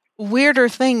weirder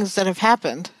things that have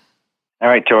happened? All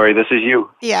right, Tori, this is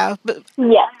you. Yeah, but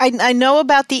Yeah. I know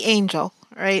about the angel,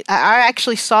 right? I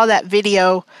actually saw that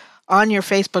video on your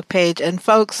Facebook page, and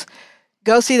folks,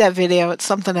 go see that video. It's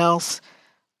something else.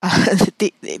 That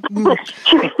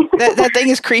thing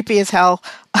is creepy as hell.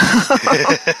 I'm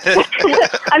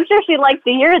sure she'd like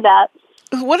to hear that.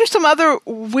 What are some other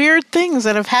weird things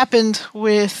that have happened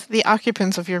with the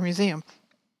occupants of your museum?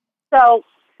 So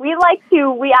we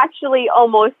actually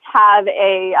almost have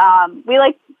we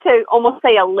like to almost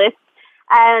say a list,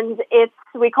 and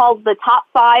we call the top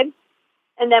 5,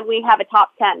 and then we have a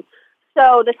top 10.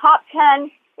 So the top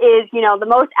 10 is, the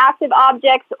most active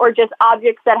objects or just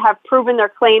objects that have proven their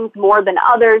claims more than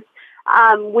others.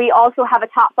 We also have a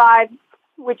top 5,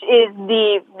 which is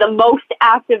the most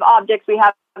active objects we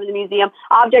have in the museum,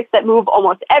 objects that move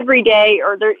almost every day,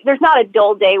 or there's not a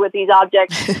dull day with these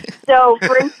objects. So,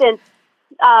 for instance,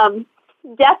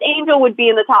 Death Angel would be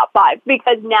in the top 5,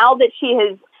 because now that she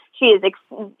has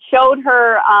showed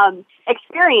her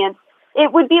experience,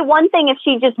 it would be one thing if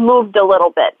she just moved a little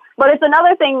bit. But it's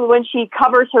another thing when she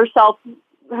covers herself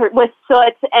with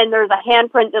soot and there's a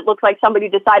handprint that looks like somebody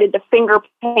decided to finger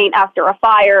paint after a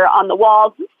fire on the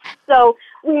walls. So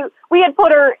we had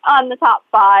put her on the top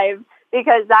 5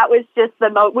 because that was just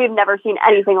we've never seen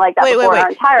anything like that before in our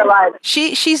entire lives.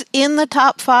 She's in the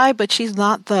top 5, but she's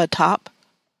not the top?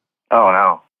 Oh,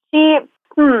 no.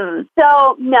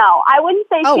 So, no, I wouldn't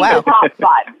say she's the top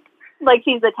 5. Like,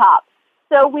 she's the top.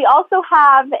 So we also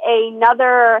have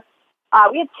another...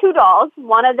 we have 2 dolls.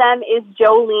 One of them is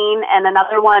Jolene, and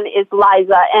another one is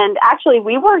Liza. And actually,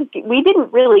 we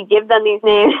didn't really give them these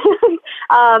names.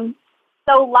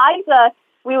 So Liza,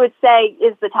 we would say,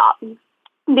 is the top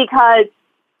because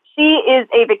she is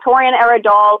a Victorian-era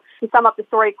doll. To sum up the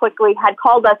story quickly, had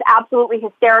called us absolutely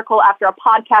hysterical after a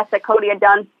podcast that Cody had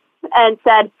done and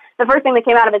said, the first thing that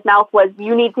came out of his mouth was,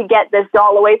 "You need to get this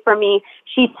doll away from me.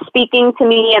 She's speaking to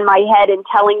me in my head and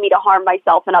telling me to harm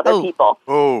myself and other people."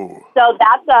 Oh. So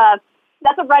that's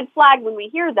a red flag when we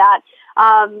hear that.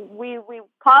 We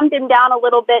calmed him down a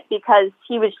little bit because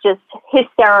he was just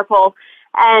hysterical.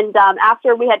 And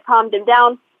after we had calmed him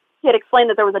down, he had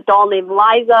explained that there was a doll named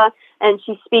Liza, and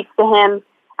she speaks to him.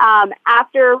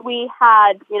 After we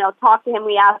had, talked to him,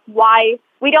 we asked why.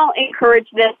 We don't encourage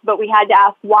this, but we had to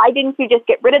ask, why didn't you just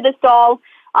get rid of this doll?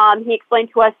 He explained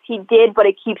to us he did, but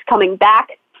it keeps coming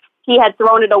back. He had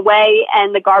thrown it away,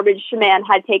 and the garbage man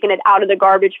had taken it out of the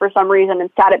garbage for some reason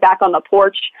and sat it back on the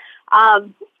porch.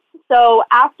 So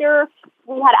after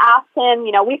we had asked him,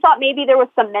 we thought maybe there was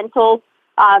some mental,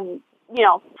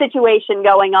 situation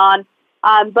going on.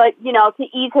 But, to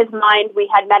ease his mind, we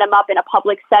had met him up in a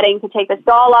public setting to take this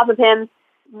doll off of him.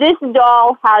 This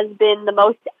doll has been the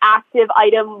most active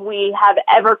item we have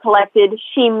ever collected.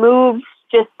 She moves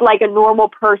just like a normal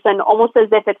person, almost as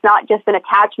if it's not just an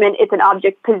attachment, it's an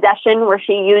object possession where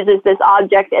she uses this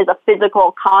object as a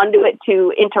physical conduit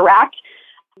to interact.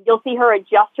 You'll see her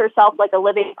adjust herself like a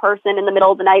living person in the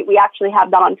middle of the night. We actually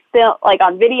have that on film,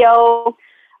 on video.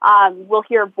 We'll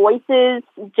hear voices,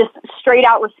 just straight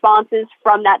out responses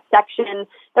from that section.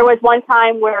 There was one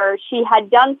time where she had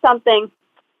done something.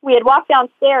 We had walked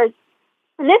downstairs,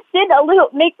 and this did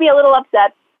make me a little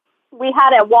upset. We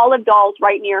had a wall of dolls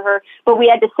right near her, but we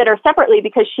had to sit her separately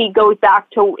because she goes back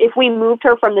to, if we moved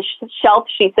her from the shelf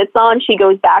she sits on, she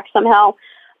goes back somehow.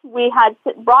 We had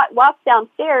walked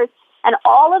downstairs, and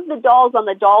all of the dolls on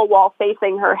the doll wall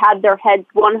facing her had their heads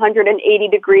 180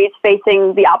 degrees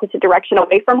facing the opposite direction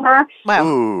away from her. Wow.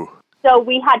 Ooh. So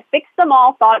we had fixed them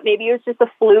all, thought maybe it was just a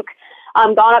fluke,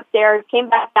 gone upstairs, came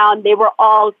back down. They were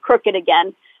all crooked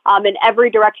again, in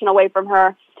every direction away from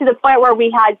her, to the point where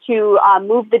we had to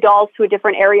move the dolls to a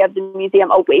different area of the museum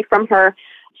away from her.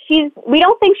 We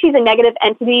don't think she's a negative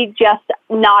entity, just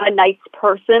not a nice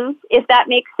person, if that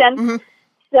makes sense. Mm-hmm.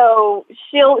 So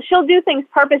she'll do things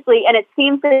purposely, and it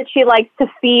seems that she likes to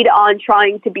feed on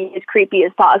trying to be as creepy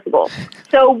as possible.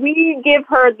 So we give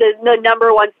her the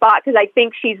number 1 spot because I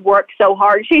think she's worked so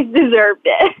hard. She's deserved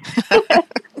it.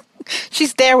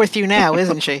 She's there with you now,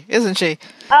 isn't she? Yeah,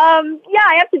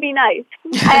 I have to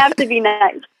be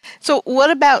nice. So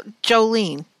what about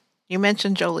Jolene? You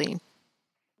mentioned Jolene.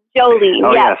 Jolene,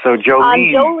 oh, yes. Yeah, so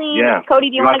Jolene. Jolene, yeah. Cody,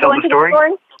 do you want to go into the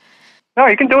story? No,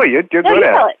 you can do it. You're good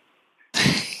at tell it.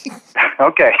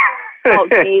 Okay. Oh,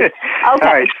 geez. Okay. All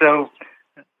right, so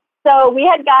So we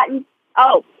had gotten,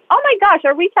 oh my gosh,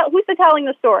 who's telling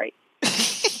the story?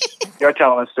 You're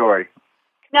telling the story.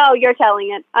 No, you're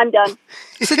telling it. I'm done.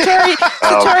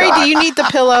 Satori, do you need the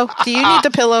pillow? Do you need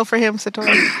the pillow for him,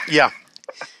 Satori? Yeah.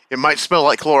 It might smell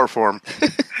like chloroform.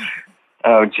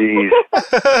 Oh, geez.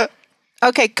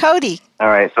 Okay, Cody. All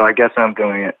right, so I guess I'm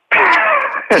doing it.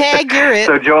 Tag, you're it.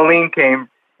 So Jolene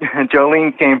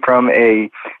came from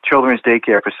a children's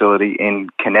daycare facility in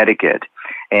Connecticut.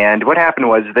 And what happened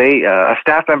was a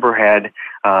staff member had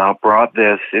brought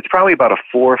this, it's probably about a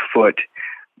 4-foot,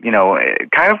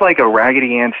 kind of like a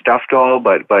Raggedy Ann stuffed doll,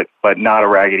 but not a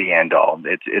Raggedy Ann doll.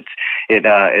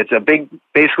 It's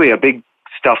basically a big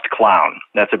stuffed clown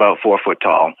that's about 4 foot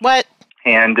tall. What?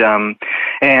 And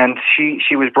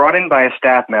she was brought in by a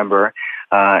staff member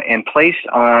and placed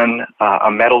on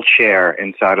a metal chair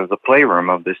inside of the playroom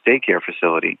of this daycare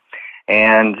facility.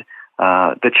 And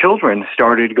the children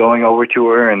started going over to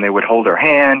her, and they would hold her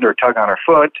hand or tug on her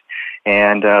foot.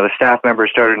 And the staff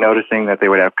members started noticing that they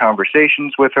would have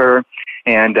conversations with her,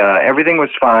 and everything was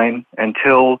fine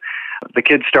until the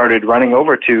kids started running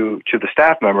over to the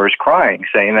staff members crying,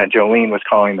 saying that Jolene was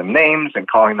calling them names and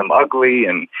calling them ugly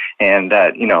and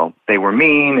that, they were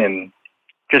mean and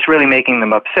just really making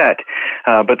them upset.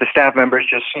 But the staff members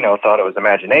just, thought it was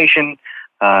imagination,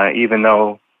 even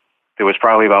though there was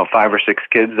probably about 5 or 6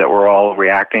 kids that were all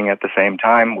reacting at the same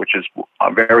time, which is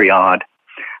very odd.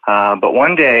 But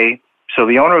one day, so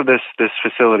the owner of this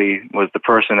facility was the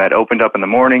person that opened up in the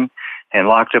morning and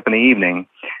locked up in the evening.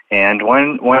 And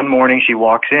one morning she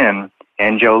walks in,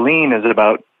 and Jolene is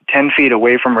about 10 feet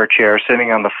away from her chair,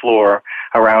 sitting on the floor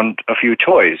around a few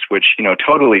toys, which,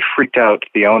 totally freaked out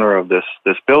the owner of this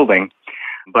building.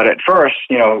 But at first,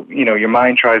 your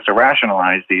mind tries to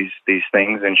rationalize these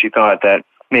things, and she thought that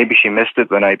maybe she missed it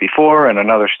the night before and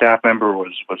another staff member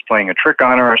was playing a trick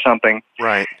on her or something.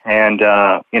 Right. And,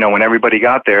 when everybody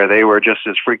got there, they were just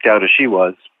as freaked out as she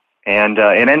was. And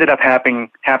it ended up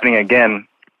happening again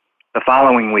the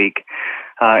following week,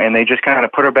 and they just kind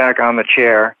of put her back on the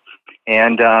chair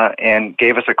and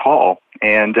gave us a call.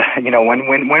 And,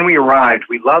 when we arrived,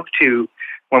 we love to,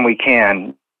 when we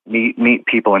can, meet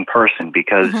people in person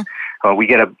because we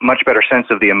get a much better sense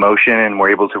of the emotion and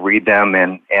we're able to read them,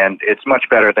 and it's much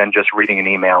better than just reading an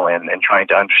email and trying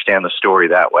to understand the story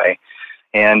that way.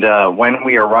 And when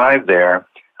we arrived there,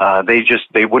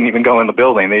 they wouldn't even go in the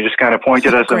building. They just kind of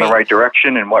pointed us in the right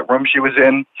direction and what room she was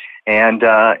in,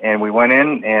 and we went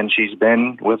in, and she's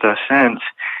been with us since.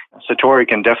 Satori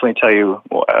can definitely tell you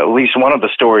at least one of the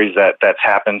stories that's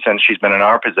happened since she's been in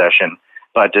our possession.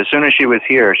 But as soon as she was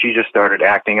here, she just started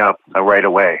acting up right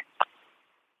away.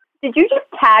 Did you just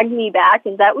tag me back?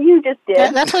 Is that what you just did?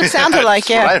 Yeah, that's what it sounded like,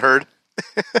 yeah. That's what I heard.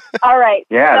 All right.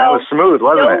 Yeah, that was smooth,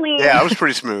 wasn't Jolene, it? Yeah, it was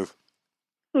pretty smooth.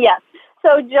 Yes.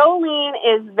 So Jolene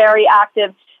is very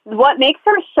active. What makes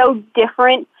her so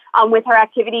different with her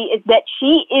activity is that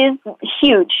she is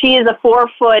huge. She is a 4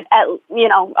 foot,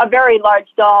 a very large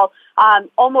doll.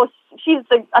 She's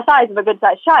the size of a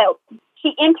good-sized child.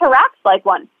 She interacts like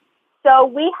one. So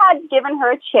we had given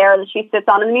her a chair that she sits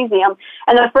on in the museum,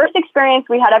 and the first experience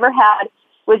we had ever had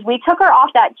was we took her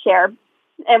off that chair,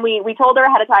 and we told her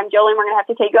ahead of time, Jolene, we're going to have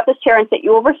to take you off this chair and sit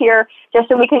you over here just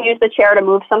so we can use the chair to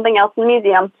move something else in the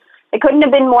museum. It couldn't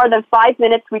have been more than 5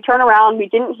 minutes. We turn around. We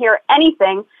didn't hear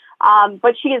anything,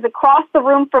 but she is across the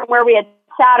room from where we had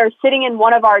sat or sitting in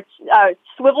one of our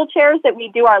swivel chairs that we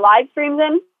do our live streams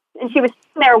in. And she was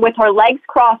sitting there with her legs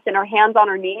crossed and her hands on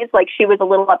her knees like she was a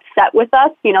little upset with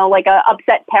us, like a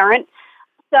upset parent.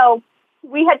 So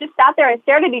we had just sat there and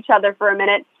stared at each other for a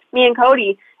minute, me and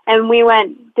Cody, and we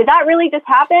went, did that really just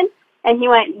happen? And he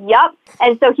went, yup.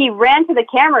 And so he ran to the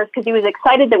cameras because he was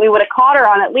excited that we would have caught her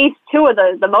on at least 2 of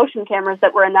the motion cameras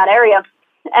that were in that area.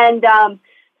 And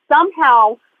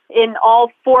somehow, in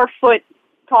all 4 foot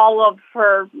tall of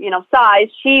her, size,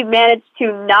 she managed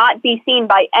to not be seen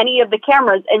by any of the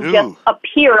cameras and just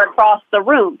appear across the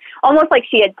room, almost like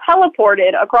she had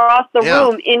teleported across the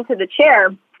room into the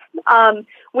chair.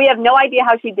 We have no idea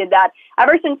how she did that.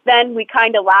 Ever since then, we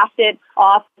kind of laughed it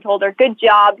off and told her, good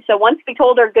job. So once we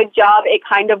told her good job, it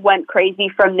kind of went crazy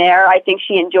from there. I think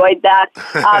she enjoyed that.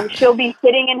 She'll be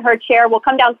sitting in her chair. We'll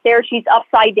come downstairs. She's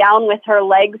upside down with her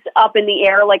legs up in the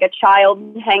air like a child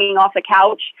hanging off a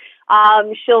couch.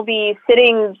 She'll be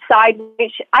sitting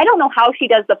sideways. I don't know how she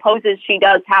does the poses she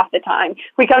does half the time.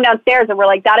 We come downstairs and we're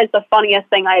like, that is the funniest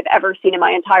thing I've ever seen in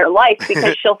my entire life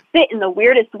because she'll sit in the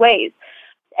weirdest ways.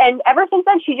 And ever since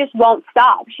then, she just won't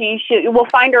stop. We'll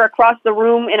find her across the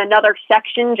room in another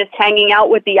section, just hanging out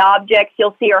with the objects.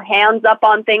 You'll see her hands up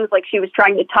on things like she was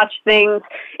trying to touch things.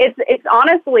 It's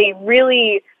honestly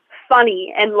really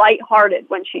funny and lighthearted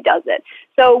when she does it.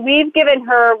 So we've given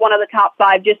her one of the top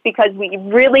 5 just because we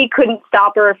really couldn't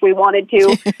stop her if we wanted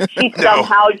to. She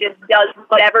somehow just does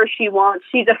whatever she wants.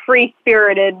 She's a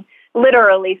free-spirited,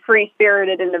 literally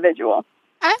free-spirited individual.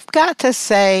 I've got to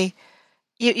say,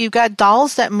 you've got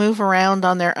dolls that move around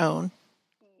on their own.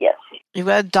 Yes. You've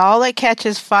got a doll that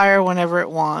catches fire whenever it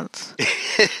wants.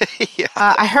 Yeah.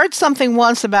 I heard something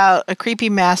once about a creepy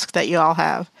mask that you all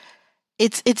have.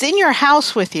 It's in your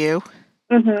house with you.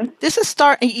 Mm-hmm. This is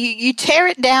you tear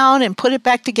it down and put it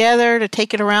back together to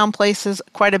take it around places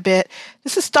quite a bit.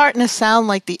 This is starting to sound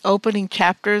like the opening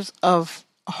chapters of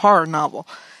a horror novel.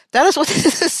 That is what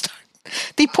this is.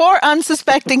 The poor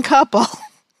unsuspecting couple.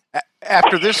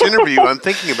 After this interview, I'm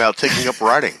thinking about taking up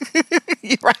writing.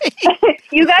 Right?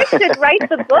 You guys should write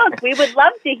the book. We would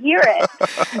love to hear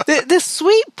it. The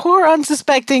sweet, poor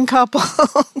unsuspecting couple.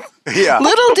 Yeah.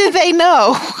 Little did they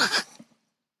know.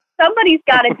 Somebody's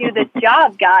got to do this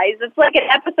job, guys. It's like an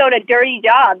episode of Dirty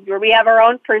Jobs where we have our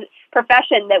own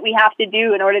profession that we have to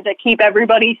do in order to keep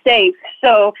everybody safe.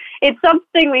 So it's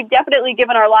something we've definitely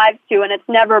given our lives to, and it's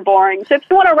never boring. So if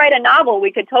you want to write a novel,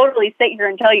 we could totally sit here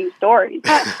and tell you stories.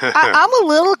 I'm a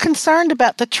little concerned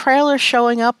about the trailer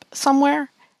showing up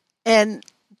somewhere, and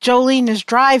Jolene is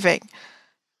driving.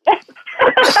 Oh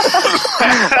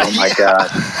my God.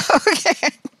 Okay.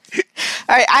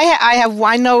 All right, I have.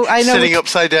 I know. Sitting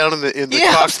upside down in the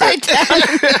cockpit. Upside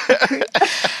down.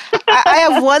 I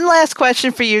have one last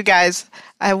question for you guys.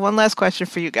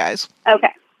 Okay.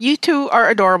 You two are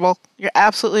adorable. You're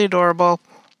absolutely adorable.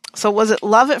 So was it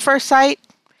love at first sight?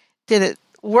 Did it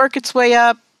work its way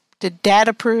up? Did Dad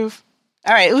approve?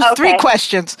 All right, it was 3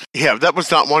 questions. Yeah, that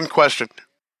was not one question.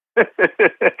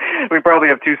 We probably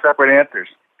have 2 separate answers.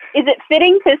 Is it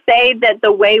fitting to say that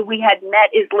the way we had met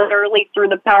is literally through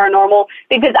the paranormal?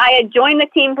 Because I had joined the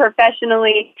team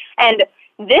professionally, and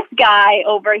this guy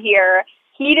over here,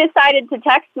 he decided to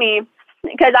text me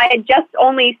because I had just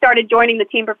only started joining the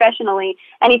team professionally,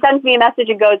 and he sends me a message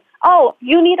and goes, "Oh,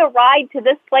 you need a ride to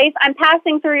this place? I'm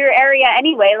passing through your area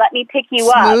anyway. Let me pick you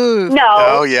Smooth. up." No,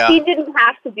 Oh, yeah. He didn't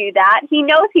have to do that. He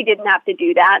knows he didn't have to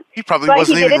do that. He probably But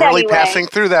wasn't he did even it really anyway. passing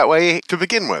through that way to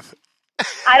begin with.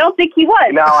 I don't think he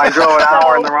was. No, I drove an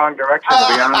hour in the wrong direction, to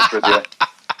be honest with you.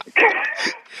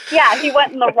 Yeah, he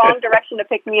went in the wrong direction to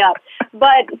pick me up.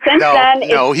 But since then...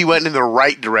 No, he went in the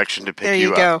right direction to pick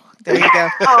you up. There you go.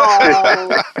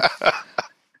 Oh.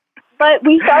 But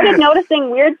we started noticing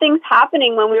weird things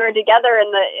happening when we were together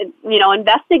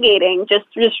investigating just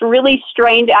really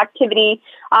strange activity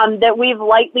that we've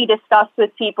lightly discussed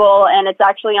with people, and it's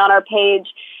actually on our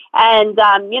page. And,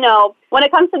 when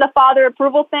it comes to the father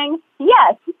approval thing,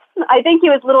 yes, I think he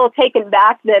was a little taken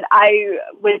back that I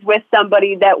was with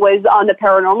somebody that was on the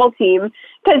paranormal team,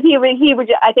 because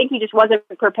I think he just wasn't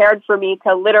prepared for me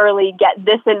to literally get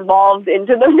this involved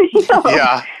into the video.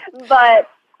 Yeah. But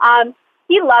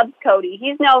he loves Cody.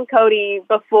 He's known Cody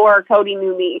before Cody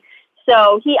knew me.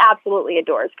 So he absolutely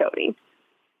adores Cody.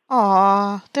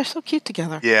 Aw, they're so cute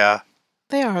together. Yeah.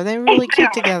 They are. They're really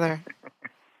cute together.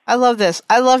 I love this.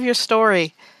 I love your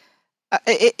story.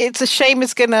 It's a shame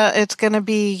it's gonna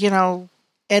be,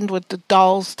 end with the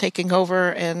dolls taking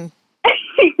over and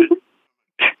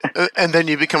And then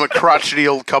you become a crotchety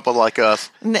old couple like us.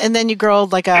 and then you grow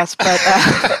old like us. But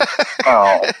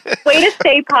Oh. Way to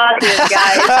stay positive,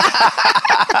 guys.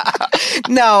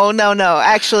 no.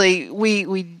 Actually,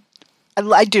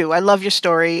 I do. I love your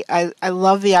story. I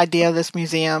love the idea of this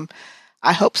museum.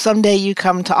 I hope someday you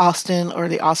come to Austin or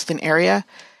the Austin area,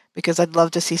 because I'd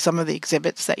love to see some of the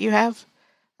exhibits that you have.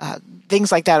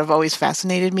 Things like that have always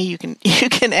fascinated me. You can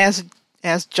ask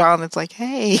John. It's like,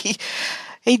 hey,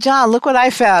 John, look what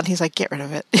I found. He's like, get rid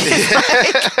of it.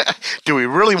 Do we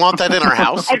really want that in our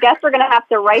house? I guess we're going to have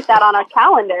to write that on our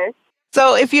calendar.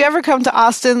 So if you ever come to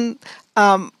Austin,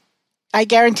 I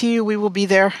guarantee you we will be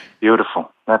there.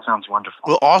 Beautiful. That sounds wonderful.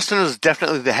 Well, Austin is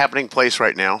definitely the happening place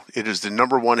right now. It is the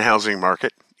 #1 housing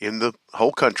market in the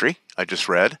whole country, I just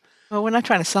read. Well, we're not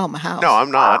trying to sell them a house. No,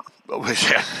 I'm not.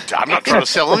 I'm not trying to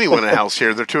sell anyone a house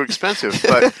here. They're too expensive.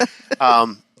 But,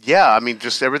 yeah, I mean,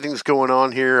 just everything's going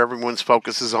on here. Everyone's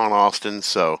focus is on Austin.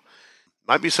 So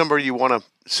might be somewhere you want to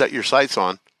set your sights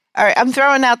on. All right, I'm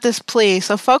throwing out this plea.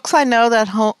 So folks I know that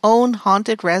own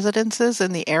haunted residences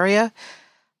in the area,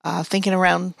 thinking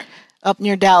around up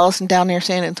near Dallas and down near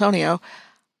San Antonio,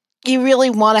 you really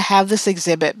want to have this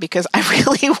exhibit because I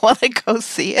really want to go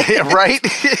see it. Yeah, right?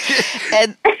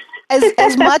 And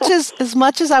as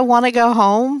much as I want to go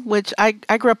home, which I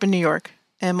grew up in New York,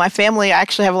 and my family, I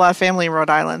actually have a lot of family in Rhode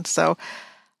Island. So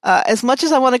as much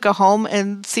as I want to go home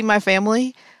and see my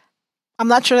family, I'm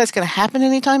not sure that's going to happen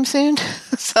anytime soon.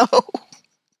 So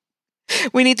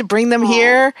We need to bring them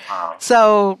here.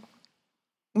 So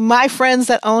my friends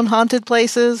that own haunted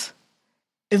places,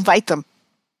 invite them.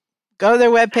 Go to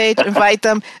their webpage, invite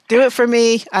them. Do it for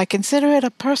me. I consider it a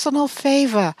personal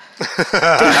favor.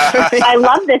 I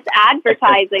love this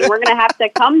advertising. We're going to have to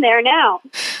come there now.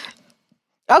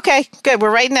 Okay, good. We're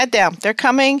writing that down. They're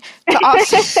coming to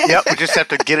us. Yep, we just have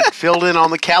to get it filled in on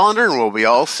the calendar and we'll be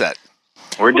all set.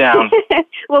 We're down.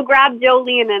 We'll grab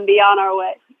Jolene and be on our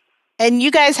way. And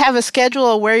you guys have a schedule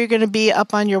of where you're going to be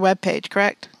up on your webpage,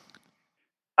 correct?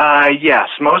 Yes,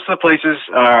 most of the places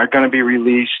are going to be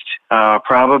released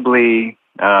probably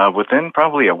within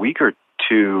probably a week or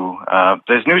two.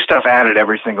 There's new stuff added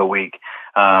every single week.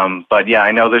 But yeah,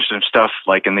 I know there's some stuff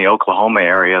like in the Oklahoma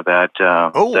area that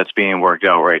that's being worked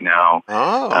out right now.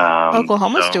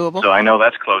 Oklahoma's doable. So I know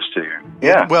that's close to you.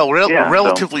 Yeah. Well,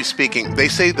 relatively speaking, they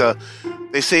say that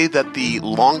the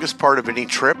longest part of any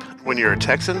trip when you're a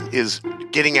Texan is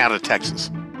getting out of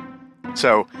Texas.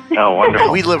 So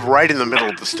wonderful. We live right in the middle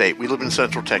of the state. We live in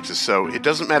Central Texas, so it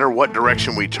doesn't matter what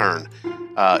direction we turn.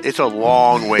 It's a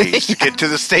long ways to get to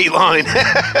the state line.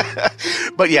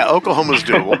 But yeah, Oklahoma's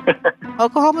doable.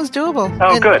 Oklahoma's doable.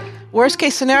 Oh, and good. Worst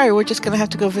case scenario, we're just going to have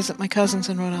to go visit my cousins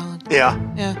in Rhode Island. Yeah.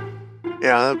 Yeah.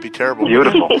 Yeah, that would be terrible.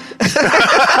 Beautiful.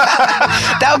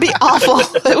 That would be awful.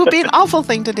 It would be an awful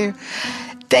thing to do.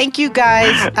 Thank you,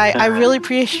 guys. I really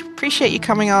appreciate you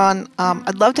coming on.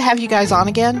 I'd love to have you guys on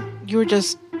again. You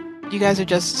guys are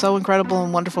just so incredible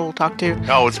and wonderful to talk to.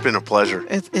 Oh, it's been a pleasure.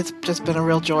 It's just been a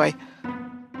real joy.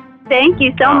 Thank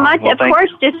you so much. Well, of course,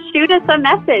 just shoot us a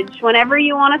message whenever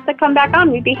you want us to come back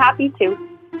on. We'd be happy to.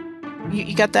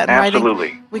 You got that in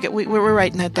Absolutely. writing? We're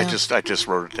writing that down. I just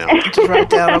wrote it down. Just write it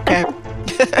down, okay.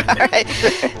 All right.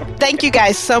 Thank you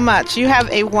guys so much. You have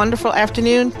a wonderful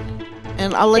afternoon,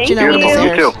 and I'll let you know when this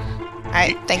airs. You too. All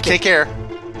right, thank you. Take care.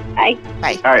 Bye.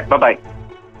 Bye. All right, bye-bye.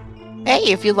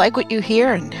 Hey, if you like what you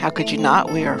hear, and how could you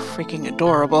not, we are freaking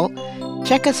adorable.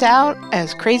 Check us out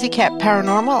as Crazy Cat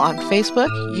Paranormal on Facebook,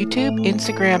 YouTube,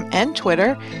 Instagram, and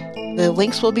Twitter. The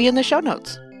links will be in the show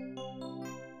notes.